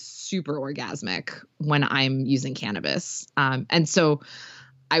body is super orgasmic when I'm using cannabis. And so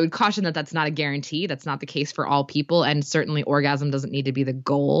I would caution that that's not a guarantee. That's not the case for all people. And certainly orgasm doesn't need to be the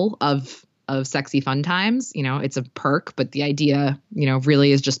goal of sexy fun times. You know, it's a perk, but the idea, you know,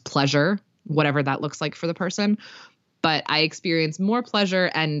 really is just pleasure, whatever that looks like for the person. But I experience more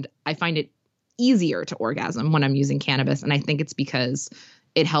pleasure and I find it easier to orgasm when I'm using cannabis. And I think it's because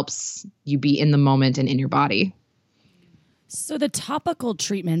it helps you be in the moment and in your body. So the topical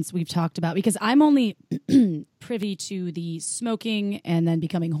treatments we've talked about, because I'm only privy to the smoking and then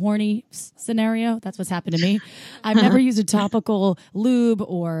becoming horny scenario. That's what's happened to me. I've never used a topical lube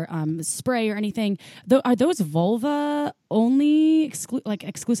or spray or anything. Are those vulva only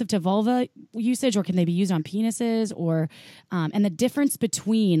exclusive to vulva usage, or can they be used on penises? Or and the difference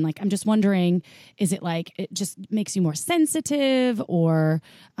between, like, I'm just wondering, is it like it just makes you more sensitive, or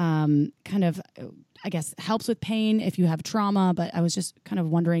kind of, I guess, helps with pain if you have trauma? But I was just kind of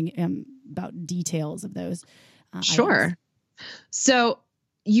wondering about details of those. Sure. Items. So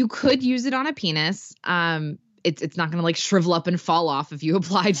you could use it on a penis. It's not going to like shrivel up and fall off if you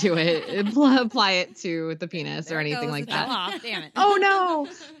apply to it, apply it to the penis there or anything like that. Off. Damn it. Oh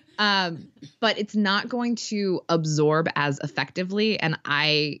no. But it's not going to absorb as effectively. And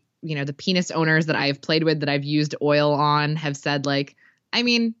the penis owners that I've played with, that I've used oil on, have said like, I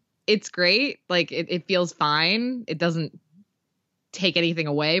mean, it's great. Like it feels fine. It doesn't take anything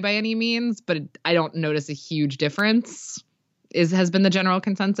away by any means, but I don't notice a huge difference, has been the general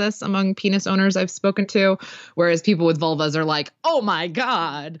consensus among penis owners I've spoken to. Whereas people with vulvas are like, oh my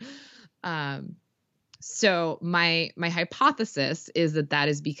God. So my hypothesis is that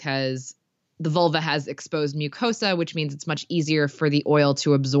is because the vulva has exposed mucosa, which means it's much easier for the oil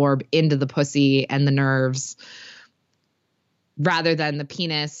to absorb into the pussy and the nerves, rather than the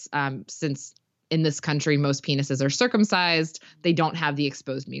penis, since in this country, most penises are circumcised, they don't have the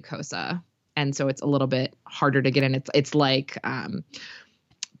exposed mucosa. And so it's a little bit harder to get in. It's like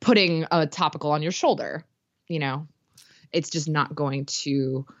putting a topical on your shoulder, you know, it's just not going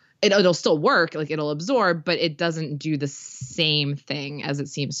to, it'll still work, like it'll absorb, but it doesn't do the same thing as it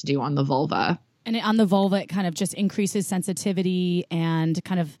seems to do on the vulva. And on the vulva, it kind of just increases sensitivity and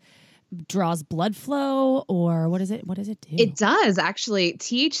kind of draws blood flow, or what does it do? It does, actually.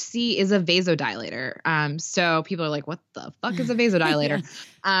 THC is a vasodilator. So people are like, what the fuck is a vasodilator?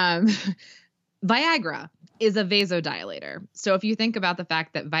 Viagra is a vasodilator. So if you think about the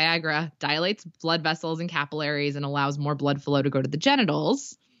fact that Viagra dilates blood vessels and capillaries and allows more blood flow to go to the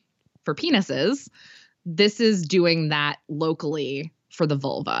genitals for penises, this is doing that locally for the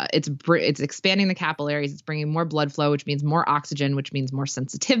vulva. It's expanding the capillaries. It's bringing more blood flow, which means more oxygen, which means more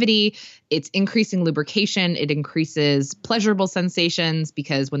sensitivity. It's increasing lubrication. It increases pleasurable sensations,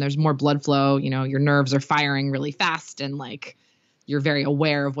 because when there's more blood flow, you know, your nerves are firing really fast and like you're very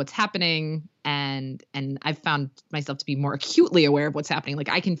aware of what's happening. And I've found myself to be more acutely aware of what's happening. Like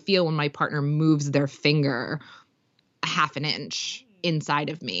I can feel when my partner moves their finger a half an inch. inside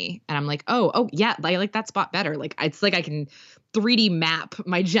of me. And I'm like, oh yeah, I like that spot better. Like it's like I can 3D map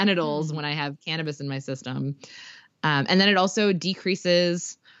my genitals when I have cannabis in my system. And then it also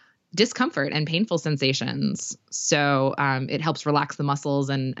decreases discomfort and painful sensations. So it helps relax the muscles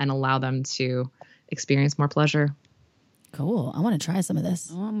and allow them to experience more pleasure. Cool. I want to try some of this.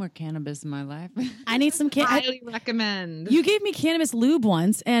 I want more cannabis in my life. I need some Highly recommend. You gave me cannabis lube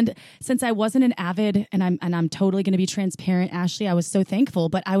once, and since I wasn't an avid, and I'm totally going to be transparent, Ashley, I was so thankful,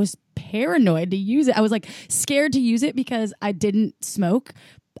 but I was paranoid to use it. I was like scared to use it because I didn't smoke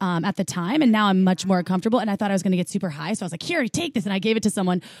at the time, and now I'm much more comfortable, and I thought I was going to get super high, so I was like, here, take this, and I gave it to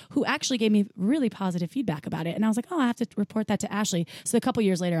someone who actually gave me really positive feedback about it, and I was like, oh, I have to report that to Ashley. So a couple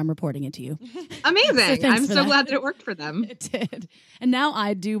years later, I'm reporting it to you. Amazing. I'm so glad that it worked for them. It did. And now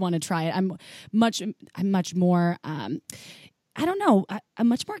I do want to try it. I'm much more I don't know. I'm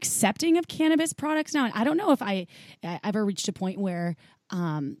much more accepting of cannabis products now. And I don't know if I ever reached a point where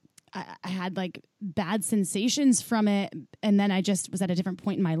I had like bad sensations from it. And then I just was at a different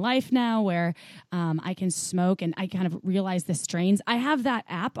point in my life now where I can smoke and I kind of realize the strains. I have that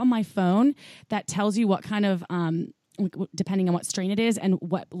app on my phone that tells you what kind of, depending on what strain it is and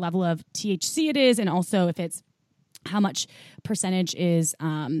what level of THC it is. And also if it's how much percentage is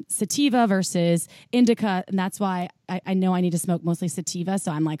sativa versus indica. And that's why I know I need to smoke mostly sativa.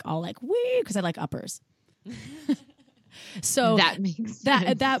 So I'm like all like, wee, because I like uppers. So that makes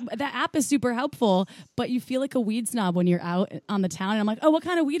sense. that app is super helpful, but you feel like a weed snob when you're out on the town. And I'm like, oh, what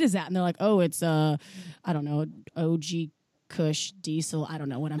kind of weed is that? And they're like, oh, it's I don't know, OG Kush Diesel. I don't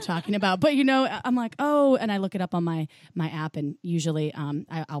know what I'm talking about, but you know, I'm like, oh, and I look it up on my app, and usually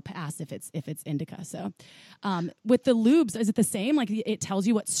I'll pass if it's indica. So with the lubes, is it the same? Like it tells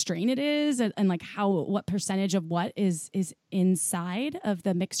you what strain it is and like what percentage of what is inside of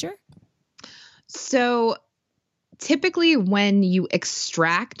the mixture? So typically when you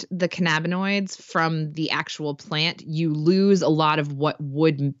extract the cannabinoids from the actual plant, you lose a lot of what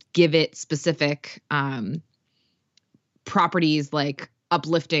would give it specific properties like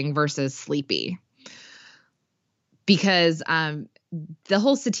uplifting versus sleepy. Because the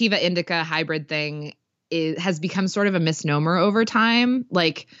whole sativa indica hybrid thing has become sort of a misnomer over time.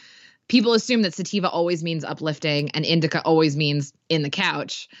 Like people assume that sativa always means uplifting and indica always means in the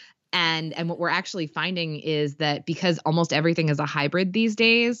couch. And what we're actually finding is that because almost everything is a hybrid these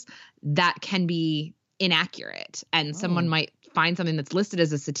days, that can be inaccurate. And someone might find something that's listed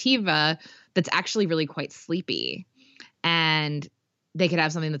as a sativa that's actually really quite sleepy. And they could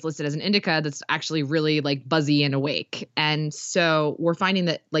have something that's listed as an indica that's actually really like buzzy and awake. And so we're finding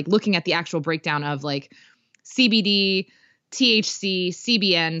that like looking at the actual breakdown of like CBD, THC,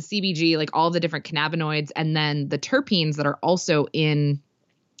 CBN, CBG, like all the different cannabinoids, and then the terpenes that are also in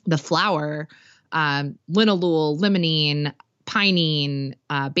the flower, linalool, limonene, pinene,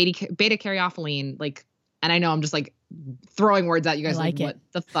 beta caryophyllene, like, and I know I'm just like throwing words at you guys like what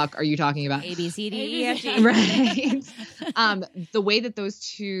the fuck are you talking about? A, B, C, D, E, F, G. Right. The way that those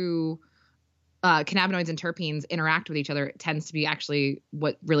two cannabinoids and terpenes interact with each other tends to be actually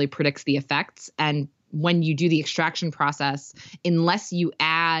what really predicts the effects. And when you do the extraction process, unless you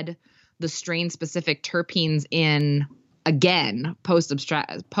add the strain specific terpenes in again post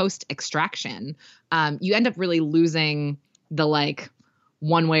extraction, you end up really losing the like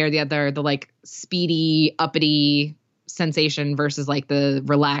one way or the other, the like speedy uppity sensation versus like the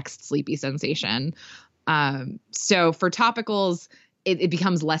relaxed sleepy sensation. So for topicals, it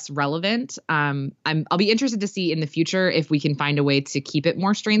becomes less relevant. I'll be interested to see in the future if we can find a way to keep it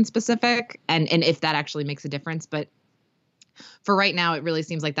more strain specific and if that actually makes a difference. But for right now, it really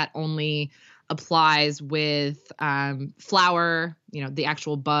seems like that only applies with flower, you know, the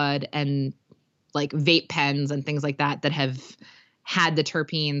actual bud, and like vape pens and things like that that have had the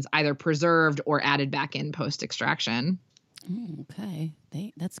terpenes either preserved or added back in post extraction. Okay,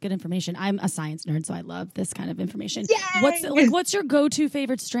 that's good information. I'm a science nerd, so I love this kind of information. Yay! What's your go-to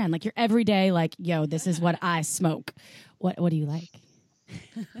favorite strand? Like your everyday, like, yo, this is what I smoke. What do you like?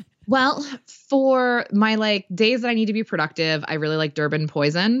 Well, for my like days that I need to be productive, I really like Durban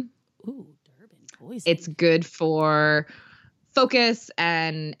Poison. Ooh, Durban Poison. It's good for focus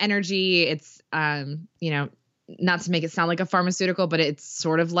and energy. It's you know, not to make it sound like a pharmaceutical, but it's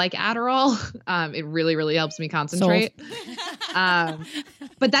sort of like Adderall. It really, really helps me concentrate.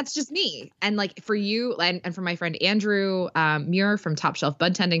 But that's just me. And like for you and for my friend Andrew Muir from Top Shelf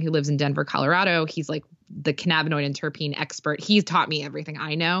Bud Tending, who lives in Denver, Colorado, he's like the cannabinoid and terpene expert. He's taught me everything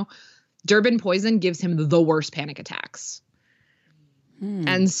I know. Durban Poison gives him the worst panic attacks.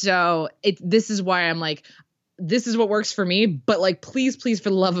 And so this is why I'm like, this is what works for me, but like, please, for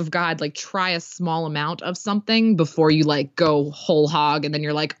the love of God, like try a small amount of something before you like go whole hog. And then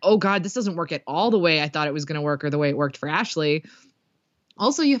you're like, oh God, this doesn't work at all the way I thought it was going to work or the way it worked for Ashley.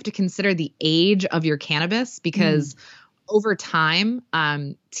 Also, you have to consider the age of your cannabis because over time,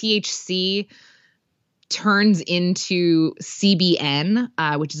 THC turns into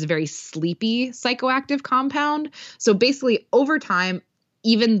CBN, which is a very sleepy psychoactive compound. So basically over time,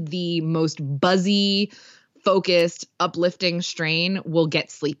 even the most buzzy, focused, uplifting strain will get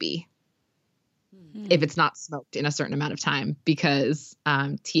sleepy if it's not smoked in a certain amount of time because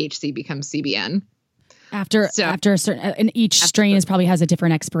THC becomes CBN. After a certain, and each strain probably has a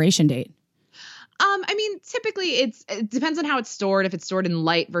different expiration date. I mean, typically it depends on how it's stored. If it's stored in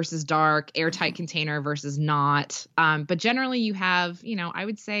light versus dark, airtight container versus not. But generally you have, I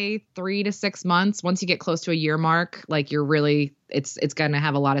would say 3 to 6 months. Once you get close to a year mark, like you're really, it's going to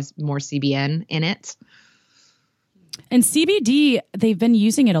have a lot of more CBN in it. And CBD, they've been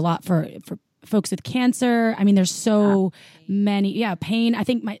using it a lot for folks with cancer. I mean, there's so many. Yeah, pain. I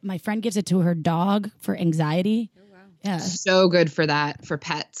think my friend gives it to her dog for anxiety. Oh, wow. Yeah. So good for that, for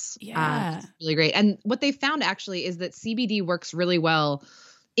pets. Yeah. It's really great. And what they found actually is that CBD works really well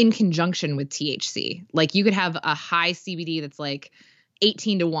in conjunction with THC. Like you could have a high CBD that's like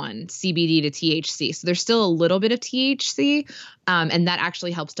 18-1 CBD to THC. So there's still a little bit of THC. And that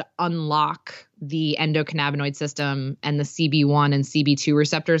actually helps to unlock the endocannabinoid system and the CB1 and CB2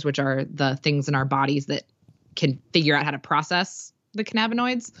 receptors, which are the things in our bodies that can figure out how to process the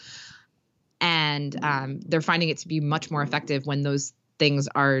cannabinoids. And they're finding it to be much more effective when those things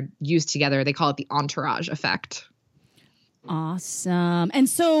are used together. They call it the entourage effect. Awesome. And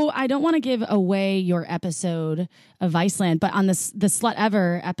so I don't want to give away your episode of Viceland, but on the Slut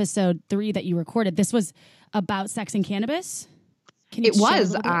Ever episode 3 that you recorded, this was about sex and cannabis. Can you it was. Share a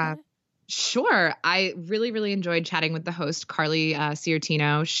little bit about it? Sure. I really, really enjoyed chatting with the host, Carly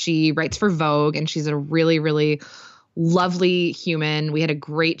Ciartino. She writes for Vogue and she's a really, really lovely human. We had a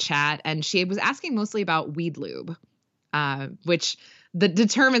great chat and she was asking mostly about weed lube, which the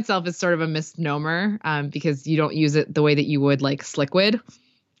term itself is sort of a misnomer because you don't use it the way that you would like Sliquid.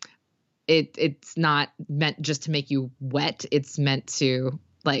 It's not meant just to make you wet. It's meant to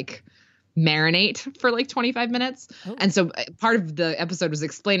like marinate for like 25 minutes. Oh. And so part of the episode was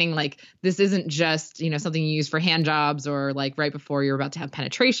explaining like this isn't just, something you use for hand jobs or like right before you're about to have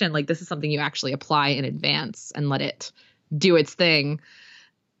penetration. Like this is something you actually apply in advance and let it do its thing.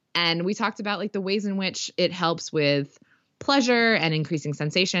 And we talked about like the ways in which it helps with pleasure and increasing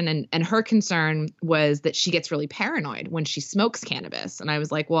sensation. And her concern was that she gets really paranoid when she smokes cannabis. And I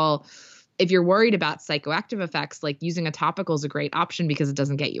was like, well, if you're worried about psychoactive effects, like using a topical is a great option because it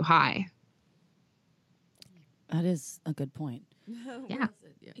doesn't get you high. That is a good point. Yeah.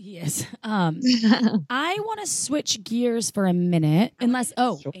 Yes. I want to switch gears for a minute, unless I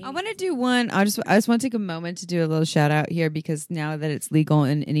want to do one. I just want to take a moment to do a little shout out here because now that it's legal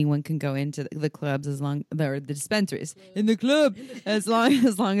and anyone can go into the clubs or the dispensaries in the club as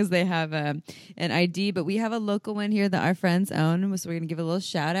long as they have an ID. But we have a local one here that our friends own, so we're gonna give a little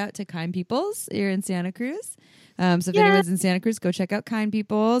shout out to Kind Peoples here in Santa Cruz. So if anyone's in Santa Cruz, go check out Kind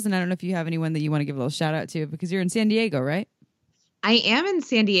Peoples. And I don't know if you have anyone that you want to give a little shout out to because you're in San Diego, right? I am in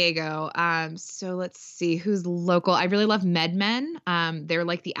San Diego. So let's see who's local. I really love MedMen. They're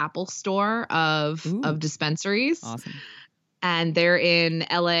like the Apple store of dispensaries. Awesome. And they're in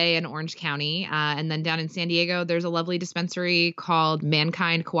LA and Orange County. And then down in San Diego, there's a lovely dispensary called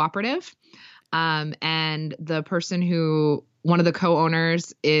Mankind Cooperative. And the person one of the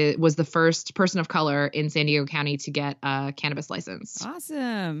co-owners was the first person of color in San Diego County to get a cannabis license.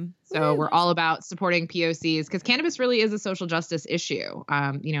 Awesome. So we're all about supporting POCs because cannabis really is a social justice issue.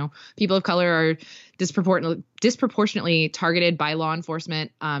 People of color are disproportionately targeted by law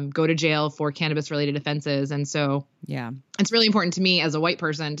enforcement, go to jail for cannabis related offenses. And so it's really important to me as a white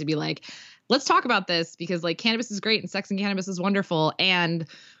person to be like, let's talk about this because like cannabis is great and sex and cannabis is wonderful. And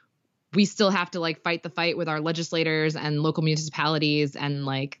we still have to like fight the fight with our legislators and local municipalities. And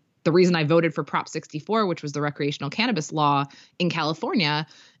like the reason I voted for Prop 64, which was the recreational cannabis law in California,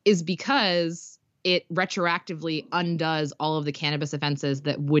 is because it retroactively undoes all of the cannabis offenses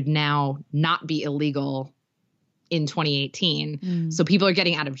that would now not be illegal in 2018. So people are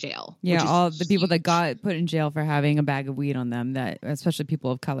getting out of jail. Yeah, all the people that got put in jail for having a bag of weed on them, that especially people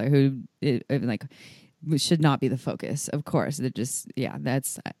of color who should not be the focus, of course.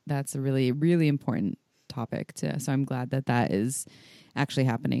 That's a really, really important topic so I'm glad that is actually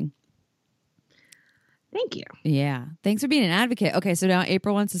happening. Thank you. Yeah. Thanks for being an advocate. Okay, so now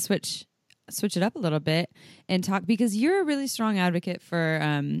April wants to switch it up a little bit and talk because you're a really strong advocate for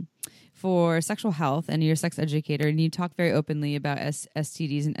for sexual health and you're a sex educator, and you talk very openly about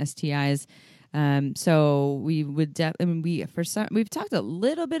STDs and STIs. So we would, we've talked a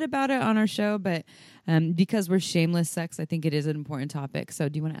little bit about it on our show, but because we're shameless sex, I think it is an important topic. So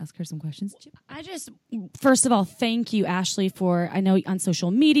do you want to ask her some questions, Chip? First of all, thank you, Ashley, I know on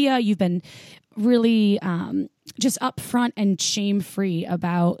social media, you've been really just upfront and shame-free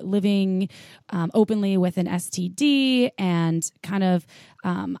about living openly with an STD, and kind of,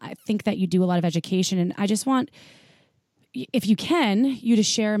 I think that you do a lot of education, and I just want, if you can, you to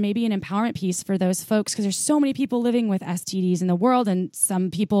share maybe an empowerment piece for those folks, because there's so many people living with STDs in the world, and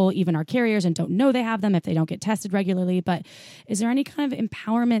some people even are carriers and don't know they have them if they don't get tested regularly. But is there any kind of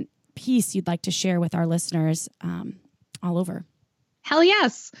empowerment piece you'd like to share with our listeners all over? Hell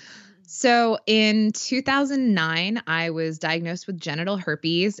yes. So in 2009, I was diagnosed with genital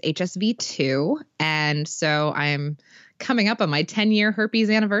herpes, HSV2. And so I'm coming up on my 10-year herpes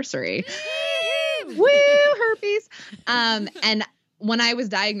anniversary. Woo, herpes. And when I was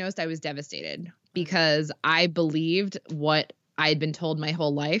diagnosed, I was devastated because I believed what I had been told my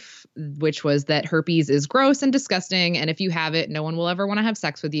whole life, which was that herpes is gross and disgusting. And if you have it, no one will ever want to have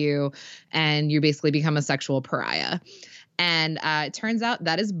sex with you. And you basically become a sexual pariah. And it turns out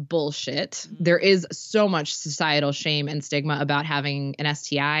that is bullshit. There is so much societal shame and stigma about having an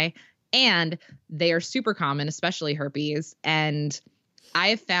STI, and they are super common, especially herpes. And I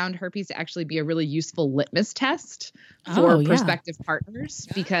have found herpes to actually be a really useful litmus test for prospective partners,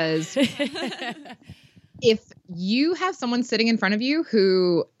 because if you have someone sitting in front of you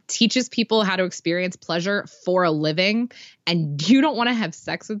who teaches people how to experience pleasure for a living, and you don't want to have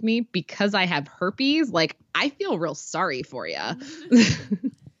sex with me because I have herpes, like, I feel real sorry for you.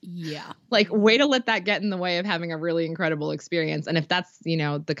 Yeah. Like, way to let that get in the way of having a really incredible experience. And if that's,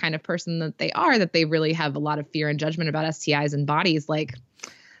 the kind of person that they are, that they really have a lot of fear and judgment about STIs and bodies, like,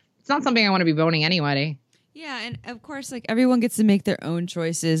 it's not something I want to be boning anybody. Yeah, and of course, like, everyone gets to make their own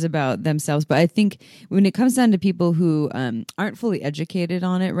choices about themselves. But I think when it comes down to people who aren't fully educated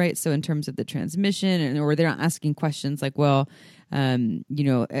on it, right? So in terms of the transmission, or they're not asking questions like, well,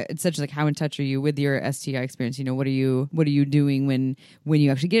 it's such like, how in touch are you with your STI experience? What are you doing when you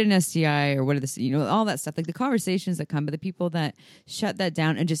actually get an STI, or what are the, all that stuff, like the conversations that come, but the people that shut that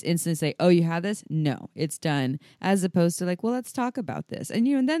down and just instantly say, oh, you have this? No, it's done. As opposed to like, well, let's talk about this. And,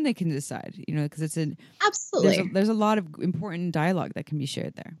 and then they can decide, because it's absolutely, there's a lot of important dialogue that can be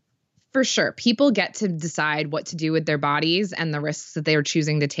shared there. For sure. People get to decide what to do with their bodies and the risks that they are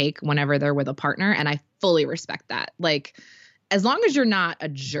choosing to take whenever they're with a partner. And I fully respect that. Like, as long as you're not a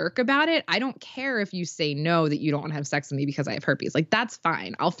jerk about it, I don't care if you say no, that you don't want to have sex with me because I have herpes. Like, that's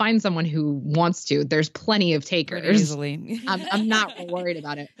fine. I'll find someone who wants to. There's plenty of takers. Easily. I'm not worried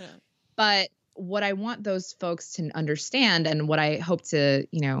about it. Yeah. But what I want those folks to understand, and what I hope to,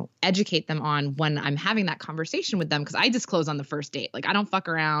 educate them on when I'm having that conversation with them, because I disclose on the first date. Like, I don't fuck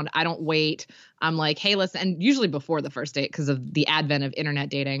around. I don't wait. I'm like, hey, listen, and usually before the first date, because of the advent of internet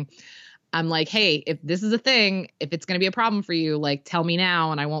dating, I'm like, hey, if this is a thing, if it's going to be a problem for you, like, tell me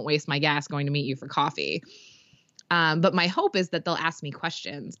now, and I won't waste my gas going to meet you for coffee. But my hope is that they'll ask me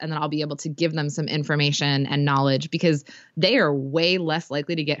questions, and then I'll be able to give them some information and knowledge, because they are way less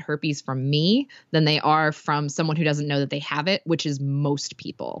likely to get herpes from me than they are from someone who doesn't know that they have it, which is most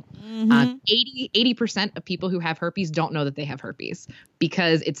people. 80% of people who have herpes don't know that they have herpes,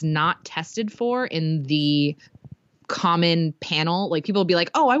 because it's not tested for in the common panel. Like, people will be like,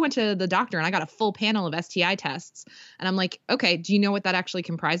 oh, I went to the doctor and I got a full panel of STI tests. And I'm like, okay, do you know what that actually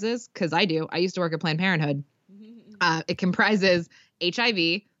comprises? Because I do. I used to work at Planned Parenthood. It comprises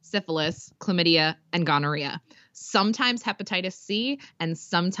HIV, syphilis, chlamydia, and gonorrhea. Sometimes hepatitis C and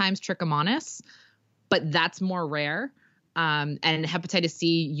sometimes trichomonas, but that's more rare. And hepatitis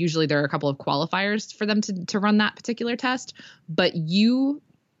C, usually there are a couple of qualifiers for them to run that particular test, but you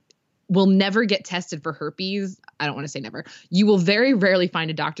will never get tested for herpes. I don't want to say never. You will very rarely find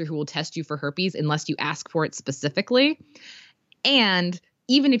a doctor who will test you for herpes unless you ask for it specifically. And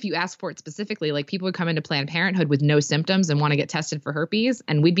even if you ask for it specifically, like, people would come into Planned Parenthood with no symptoms and want to get tested for herpes,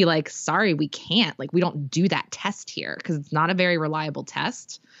 and we'd be like, sorry, we can't. Like, we don't do that test here because it's not a very reliable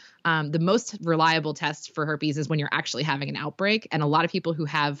test. The most reliable test for herpes is when you're actually having an outbreak. And a lot of people who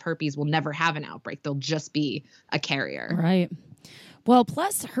have herpes will never have an outbreak. They'll just be a carrier. Right. Well,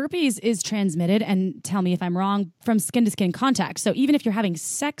 plus herpes is transmitted, and tell me if I'm wrong, from skin to skin contact. So even if you're having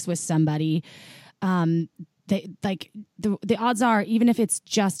sex with somebody, the odds are, even if it's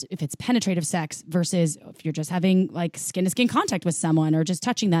penetrative sex versus if you're just having like skin to skin contact with someone or just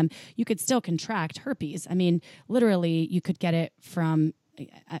touching them, you could still contract herpes. I mean, literally, you could get it from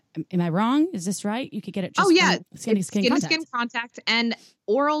am I wrong? Is this right? You could get it just skin to skin contact. And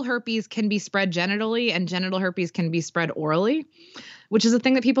oral herpes can be spread genitally, and genital herpes can be spread orally, which is a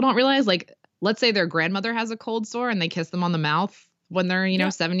thing that people don't realize. Like, let's say their grandmother has a cold sore and they kiss them on the mouth when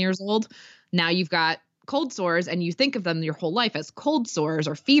they're, 7 years old. Now you've got cold sores, and you think of them your whole life as cold sores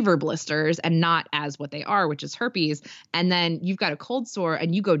or fever blisters and not as what they are, which is herpes. And then you've got a cold sore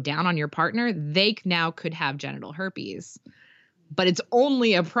and you go down on your partner, they now could have genital herpes. But it's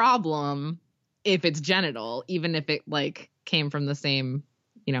only a problem if it's genital, even if it like came from the same,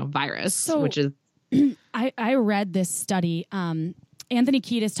 virus, which is. I read this study. Anthony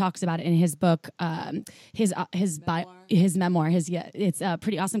Kiedis talks about it in his book, his memoir. It's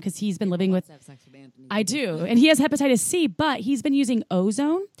pretty awesome because he's been living with. I do, and he has hepatitis C, but he's been using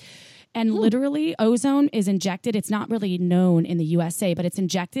ozone, and literally ozone is injected. It's not really known in the USA, but it's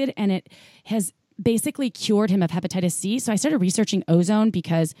injected, and it has basically cured him of hepatitis C. So I started researching ozone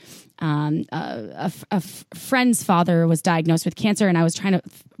because a friend's father was diagnosed with cancer, and I was trying to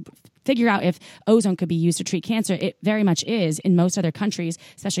figure out if ozone could be used to treat cancer. It very much is in most other countries,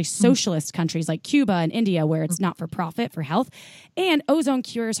 especially socialist countries like Cuba and India, where it's not for profit, for health. And ozone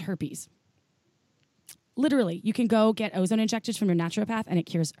cures herpes. Literally, you can go get ozone injected from your naturopath and it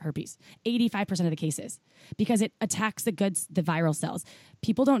cures herpes. 85% of the cases, because it attacks the viral cells.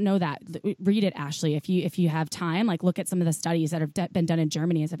 People don't know that. Read it, Ashley, if you have time. Like, look at some of the studies that have been done in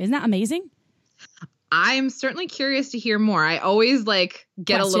Germany and stuff. Isn't that amazing? I'm certainly curious to hear more. I always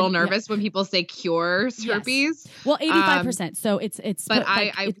get a little nervous when people say cures herpes. Yes. Well, 85%. So it's. But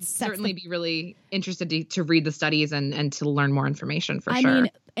I would certainly be really interested to read the studies and to learn more information for sure. I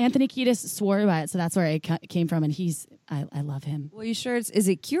mean, Anthony Kiedis swore by it, so that's where it came from, and I love him. Well, you sure is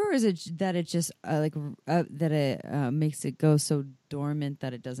it cure, or is it that it just that it makes it go so dormant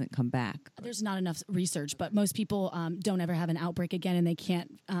that it doesn't come back? There's not enough research, but most people don't ever have an outbreak again, and they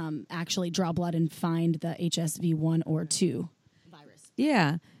can't actually draw blood and find the HSV1 or 2 virus.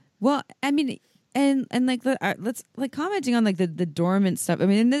 Yeah. Well, I mean, and let's commenting on the dormant stuff. I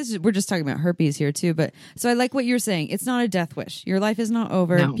mean, we're just talking about herpes here too, but so I like what you're saying. It's not a death wish. Your life is not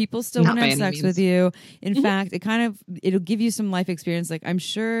over. No, people still want to have sex with you. In fact, it'll give you some life experience. Like, I'm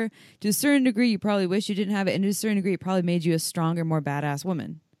sure to a certain degree, you probably wish you didn't have it, and to a certain degree, it probably made you a stronger, more badass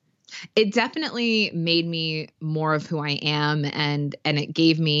woman. It definitely made me more of who I am, and it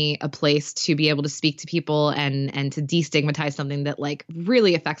gave me a place to be able to speak to people and to destigmatize something that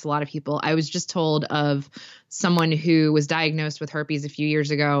really affects a lot of people. I was just told of someone who was diagnosed with herpes a few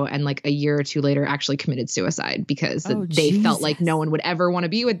years ago, and a year or two later actually committed suicide because they felt like no one would ever want to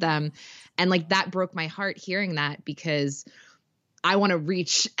be with them. And that broke my heart hearing that, because I want to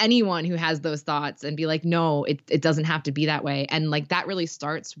reach anyone who has those thoughts and be like, no, it doesn't have to be that way. And that really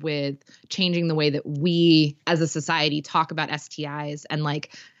starts with changing the way that we as a society talk about STIs. And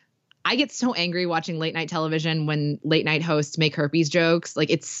I get so angry watching late night television when late night hosts make herpes jokes.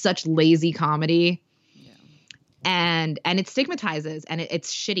 It's such lazy comedy. Yeah. And it stigmatizes, and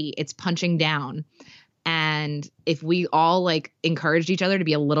it's shitty. It's punching down. And if we all encouraged each other to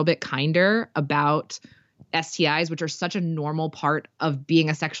be a little bit kinder about STIs, which are such a normal part of being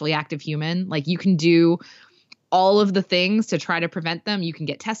a sexually active human. You can do all of the things to try to prevent them. You can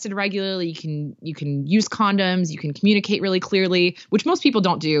get tested regularly. You can use condoms. You can communicate really clearly, which most people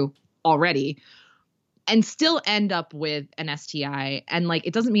don't do already, and still end up with an STI. And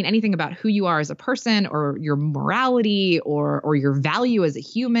it doesn't mean anything about who you are as a person or your morality or your value as a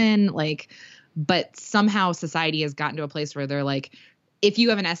human. But somehow society has gotten to a place where they're if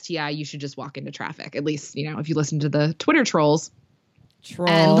you have an STI, you should just walk into traffic. At least, if you listen to the Twitter trolls.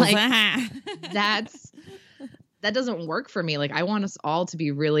 And that doesn't work for me. I want us all to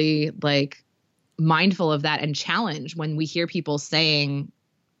be really mindful of that and challenge when we hear people saying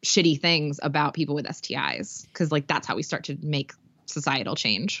shitty things about people with STIs, because that's how we start to make societal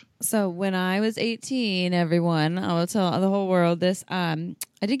change. So when I was 18, everyone, I will tell the whole world this.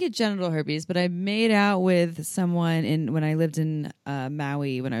 I did get genital herpes, but I made out with someone when I lived in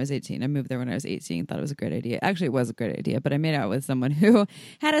Maui when I was 18. I moved there when I was 18. Thought it was a great idea. Actually, it was a great idea, but I made out with someone who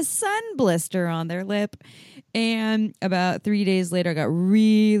had a sun blister on their lip. And about 3 days later, I got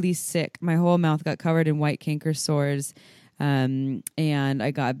really sick. My whole mouth got covered in white canker sores. And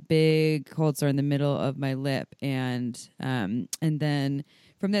I got big cold sore in the middle of my lip, and then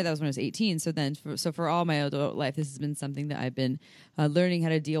from there, that was when I was 18. So then, for all my adult life, this has been something that I've been learning how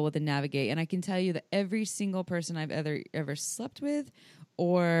to deal with and navigate. And I can tell you that every single person I've ever slept with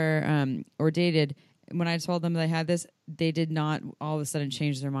or dated when I told them that I had this, they did not all of a sudden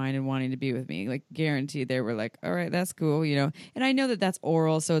change their mind and wanting to be with me. Like guaranteed, they were like, "All right, that's cool," And I know that that's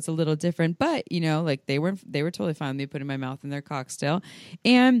oral, so it's a little different. But like they were totally fine with me putting my mouth in their cocktail,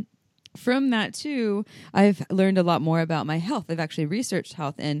 and from that too, I've learned a lot more about my health. I've actually researched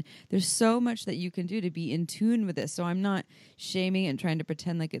health, and there's so much that you can do to be in tune with this. So I'm not shaming and trying to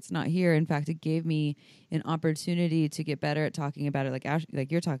pretend like it's not here. In fact, it gave me an opportunity to get better at talking about it,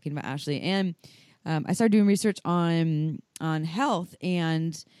 like you're talking about, Ashley. And I started doing research on health,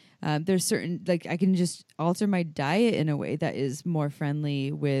 and there's certain, like, I can just alter my diet in a way that is more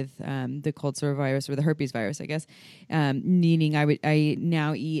friendly with the cold sore virus, or the herpes virus, I guess. Meaning I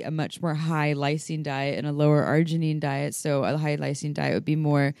now eat a much more high lysine diet and a lower arginine diet. So a high lysine diet would be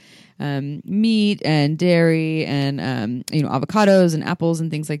more meat and dairy and avocados and apples and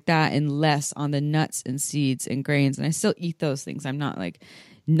things like that, and less on the nuts and seeds and grains. And I still eat those things. I'm not like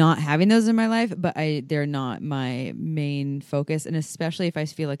not having those in my life, but they're not my main focus. And especially if I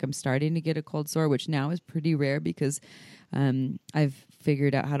feel like I'm starting to get a cold sore, which now is pretty rare because I've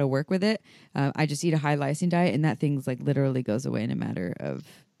figured out how to work with it. I just eat a high lysine diet, and that thing's like literally goes away in a matter of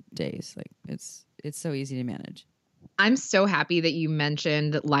days. Like it's so easy to manage. I'm so happy that you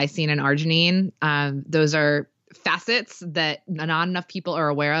mentioned lysine and arginine. Those are facets that not enough people are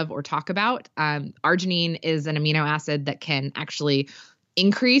aware of or talk about. Arginine is an amino acid that can actually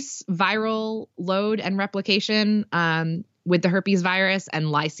increase viral load and replication with the herpes virus, and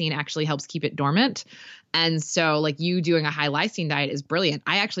lysine actually helps keep it dormant. And so like you doing a high lysine diet is brilliant.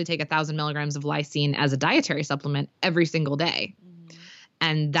 I actually take 1,000 milligrams of lysine as a dietary supplement every single day. Mm-hmm.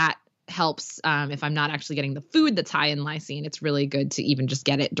 And that helps if I'm not actually getting the food that's high in lysine. It's really good to even just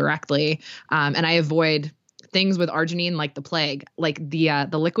get it directly. And I avoid things with arginine like the plague, like the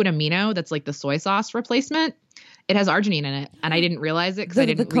liquid amino that's like the soy sauce replacement. It has arginine in it, and I didn't realize it because I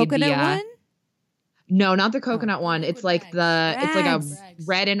didn't read the coconut one. No, not the coconut one. It's like it's like a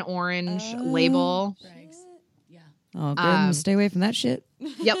red and orange label. Yeah. Oh, good. Stay away from that shit.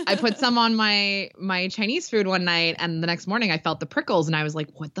 Yep. I put some on my Chinese food one night, and the next morning I felt the prickles, and I was like,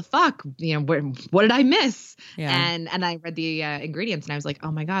 "What the fuck? What did I miss?" Yeah. And I read the ingredients, and I was like,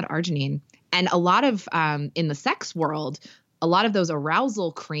 "Oh my god, arginine!" And a lot of in the sex world, a lot of those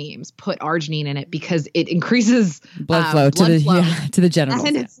arousal creams put arginine in it because it increases blood flow to the genitals.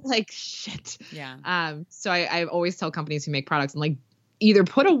 And it's like, shit. Yeah. So I always tell companies who make products, I'm like, either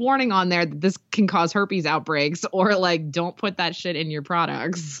put a warning on there that this can cause herpes outbreaks, or like don't put that shit in your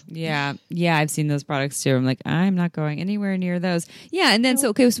products. Yeah. Yeah. I've seen those products too. I'm like, I'm not going anywhere near those. Yeah. And then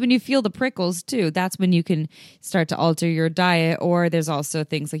so when you feel the prickles too, that's when you can start to alter your diet. Or there's also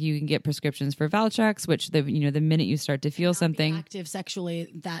things like you can get prescriptions for Valtrex, which the minute you start to feel something active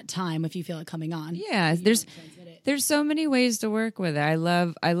sexually that time, if you feel it coming on. Yeah. There's so many ways to work with it. I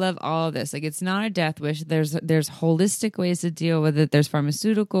love all of this. Like, it's not a death wish. There's holistic ways to deal with it. There's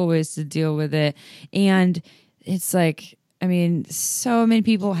pharmaceutical ways to deal with it. And it's like, I mean, so many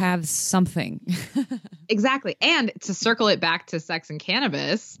people have something. Exactly. And to circle it back to sex and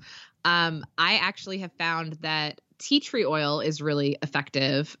cannabis, I actually have found that tea tree oil is really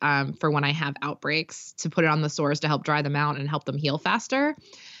effective for when I have outbreaks, to put it on the sores to help dry them out and help them heal faster.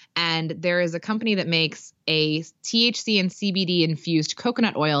 And there is a company that makes a THC and CBD infused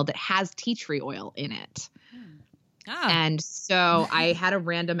coconut oil that has tea tree oil in it. Oh. And so I had a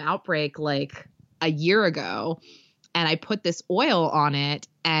random outbreak like a year ago, and I put this oil on it,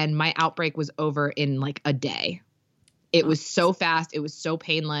 and my outbreak was over in like a day. It was so fast. It was so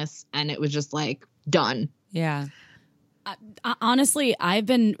painless. And it was just like done. Yeah. Honestly, I've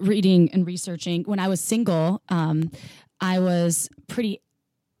been reading and researching. When I was single, I was pretty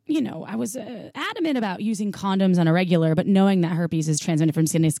I was adamant about using condoms on a regular, but knowing that herpes is transmitted from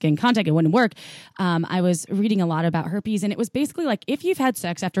skin to skin contact, it wouldn't work. I was reading a lot about herpes, and it was basically like, if you've had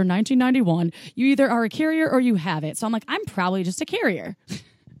sex after 1991, you either are a carrier or you have it. So I'm like, I'm probably just a carrier.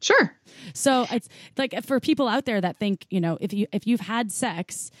 Sure. So it's like, for people out there that think, if you've had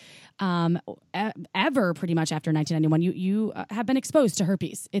sex ever pretty much after 1991, you have been exposed to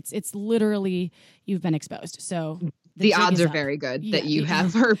herpes. It's literally, you've been exposed. So the odds are very good that you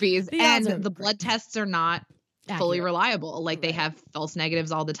have herpes, and the blood tests are not fully reliable. Like, they have false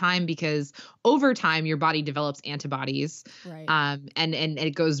negatives all the time, because over time your body develops antibodies, right. And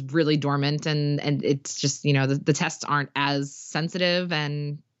it goes really dormant, and it's just, the tests aren't as sensitive,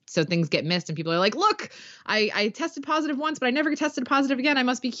 and so things get missed, and people are like, look, I tested positive once, but I never tested positive again. I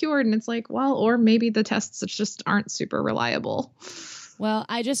must be cured. And it's like, well, or maybe the tests just aren't super reliable. Well,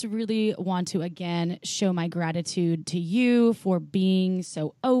 I just really want to again show my gratitude to you for being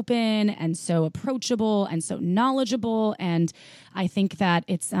so open and so approachable and so knowledgeable. And I think that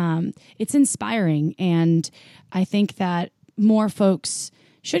it's inspiring. And I think that more folks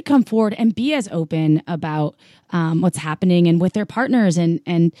should come forward and be as open about what's happening and with their partners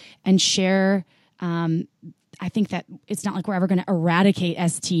and share. I think that it's not like we're ever going to eradicate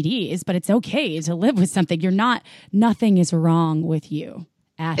STDs, but it's okay to live with something. Nothing is wrong with you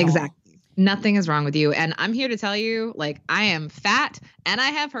at all. Exactly. Nothing is wrong with you. And I'm here to tell you, like, I am fat and I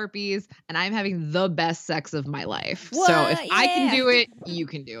have herpes and I'm having the best sex of my life. What? So if I Yeah. can do it, you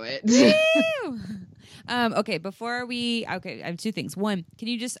can do it. Woo! Okay, I have two things. One, can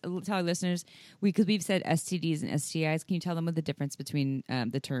you just tell our listeners, because we've said STDs and STIs, can you tell them what the difference between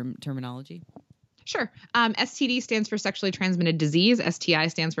the terminology? Sure. STD stands for sexually transmitted disease. STI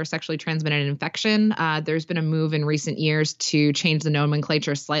stands for sexually transmitted infection. There's been a move in recent years to change the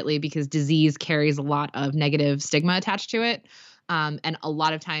nomenclature slightly because disease carries a lot of negative stigma attached to it. And a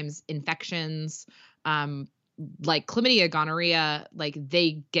lot of times infections, like chlamydia, gonorrhea, like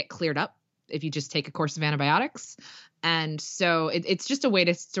they get cleared up if you just take a course of antibiotics. And so it's just a way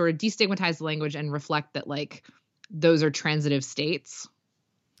to sort of destigmatize the language and reflect that like those are transitive states.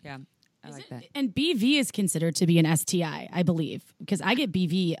 Yeah. I like that. And BV is considered to be an STI, I believe, because I get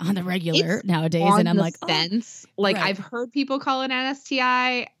BV on the regular It's nowadays, on and I'm the like, fence. Like Right. I've heard people call it an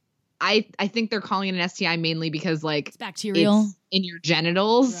STI. I think they're calling it an STI mainly because like it's bacterial. it's in your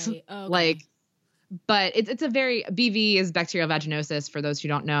genitals. Right. Okay. Like, but it's a very BV is bacterial vaginosis for those who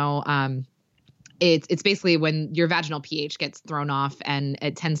don't know. It's basically when your vaginal pH gets thrown off and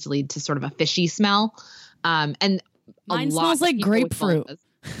it tends to lead to sort of a fishy smell. And Mine a lot smells of like people with grapefruit. vulvas-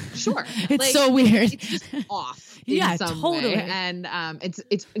 Sure. It's Like, so weird. It's just off. In Yeah, some totally. way. And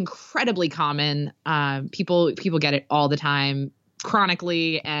it's incredibly common. People get it all the time,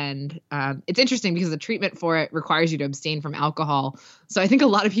 chronically, and it's interesting because the treatment for it requires you to abstain from alcohol. So I think a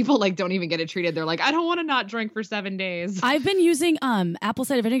lot of people like don't even get it treated. They're like, I don't want to not drink for 7 days. I've been using apple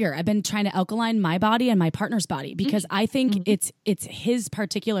cider vinegar. I've been trying to alkaline my body and my partner's body because I think it's his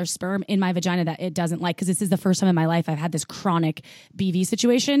particular sperm in my vagina that it doesn't like, because this is the first time in my life I've had this chronic BV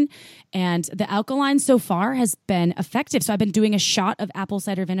situation, and the alkaline so far has been effective. So I've been doing a shot of apple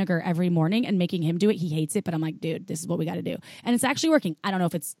cider vinegar every morning and making him do it. He hates it, but I'm like, dude, this is what we got to do, and it's actually working. I don't know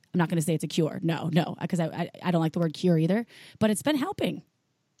if I'm not going to say it's a cure. No, because I don't like the word cure either, but it's been helping.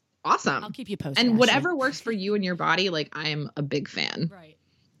 Awesome. I'll keep you posted. And Ashley. whatever works for you and your body, like I am a big fan. Right.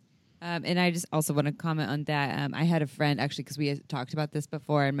 And I just also want to comment on that. I had a friend, actually, because we had talked about this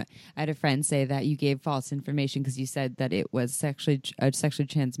before, and I had a friend say that you gave false information because you said that it was sexually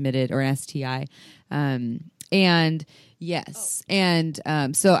transmitted or an STI. And yes, and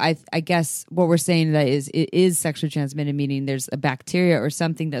so I guess what we're saying that is it is sexually transmitted, meaning there's a bacteria or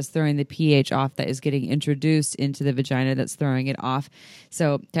something that's throwing the pH off that is getting introduced into the vagina that's throwing it off.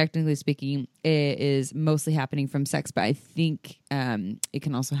 So technically speaking, it is mostly happening from sex, but I think it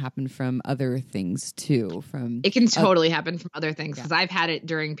can also happen from other things too. It can totally happen from other things because Yeah. I've had it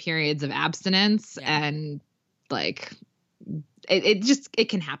during periods of abstinence and like it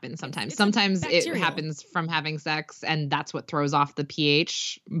can happen sometimes. It's sometimes it bacterial. happens from having sex and that's what throws off the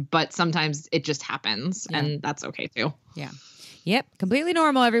pH, but sometimes it just happens and that's okay too. Yeah. Yep. Completely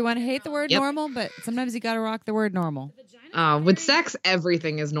normal, everyone. I hate the word Yep. normal, but sometimes you got to rock the word normal. With sex,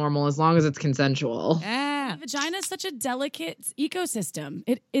 everything is normal as long as it's consensual. Yeah. Vagina is such a delicate ecosystem.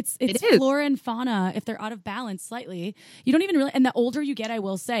 It's It is. flora and fauna. If they're out of balance slightly, you don't even really. And the older you get, I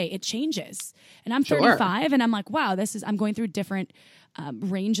will say, it changes. And I'm Sure. 35, and I'm like, wow, I'm going through different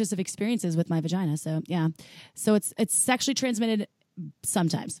ranges of experiences with my vagina. So yeah, so it's sexually transmitted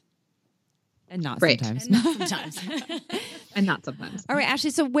sometimes, And not Right. sometimes. and not sometimes. And not sometimes. All right, Ashley.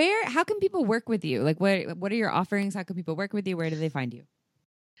 So how can people work with you? Like what are your offerings? How can people work with you? Where do they find you?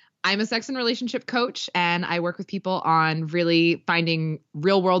 I'm a sex and relationship coach, and I work with people on really finding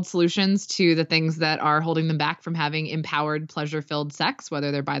real world solutions to the things that are holding them back from having empowered, pleasure filled sex,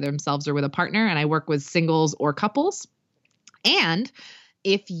 whether they're by themselves or with a partner. And I work with singles or couples. And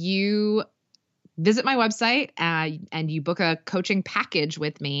if you visit my website and you book a coaching package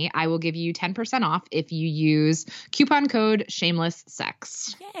with me, I will give you 10% off if you use coupon code Shameless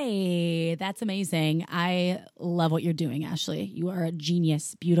Sex. Yay, that's amazing. I love what you're doing, Ashley. You are a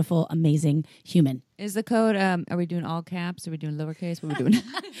genius, beautiful, amazing human. Is the code? Are we doing all caps? Are we doing lowercase? What are we doing?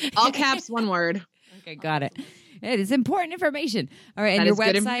 All caps, one word. Okay, got it. It is important information. All right, and That your is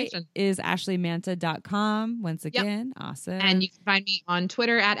good website information. is ashleymanta.com. Once again, awesome. And you can find me on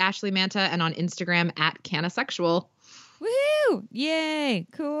Twitter at Ashley Manta and on Instagram at Canasexual. Woohoo! Yay!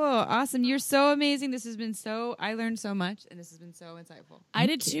 Cool. Awesome. You're so amazing. I learned so much, and this has been so insightful. I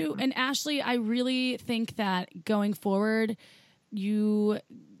did too. And Ashley, I really think that going forward,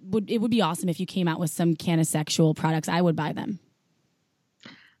 it would be awesome if you came out with some canisexual products. I would buy them.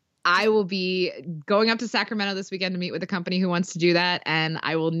 I will be going up to Sacramento this weekend to meet with a company who wants to do that, and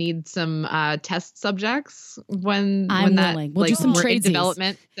I will need some test subjects when willing. We'll do some we're in tradesies.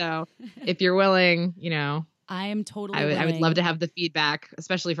 development. So if you're willing, I am totally I would love to have the feedback,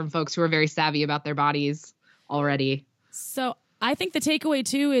 especially from folks who are very savvy about their bodies already. So I think the takeaway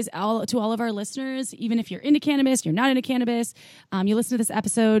too is to all of our listeners, even if you're into cannabis, you're not into cannabis, you listen to this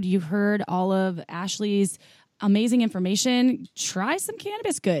episode, you've heard all of Ashley's amazing information. Try some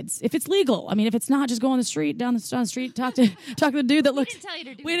cannabis goods if it's legal. I mean, if it's not, just go on the street, down the street, talk to the dude that looks.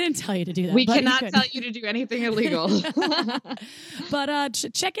 We didn't tell you to do that. We cannot tell you to do anything illegal. But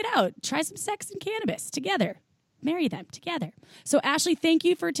check it out. Try some sex and cannabis together. Marry them together. So, Ashley, thank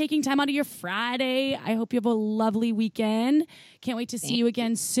you for taking time out of your Friday. I hope you have a lovely weekend. Can't wait to see you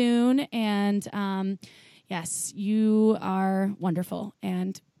again soon. And yes, you are wonderful,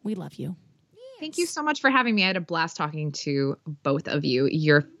 and we love you. Thank you so much for having me. I had a blast talking to both of you.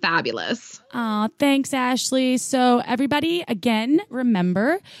 You're fabulous. Thanks, Ashley. So everybody, again,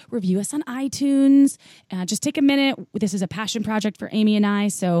 remember, review us on iTunes. Just take a minute. This is a passion project for Amy and I.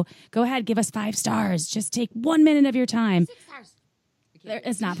 So go ahead, give us 5 stars. Just take 1 minute of your time. 6 stars.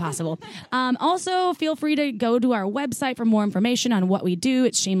 It's not possible. Also, feel free to go to our website for more information on what we do.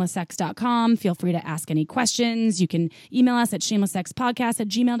 It's shamelesssex.com. Feel free to ask any questions. You can email us at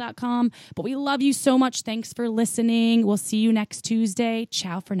shamelesssexpodcast@gmail.com. But we love you so much. Thanks for listening. We'll see you next Tuesday.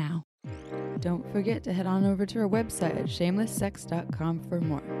 Ciao for now. Don't forget to head on over to our website at shamelesssex.com for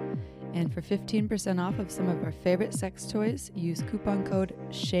more. And for 15% off of some of our favorite sex toys, use coupon code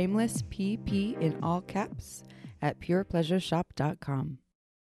SHAMELESSPP in all caps at purepleasureshop.com.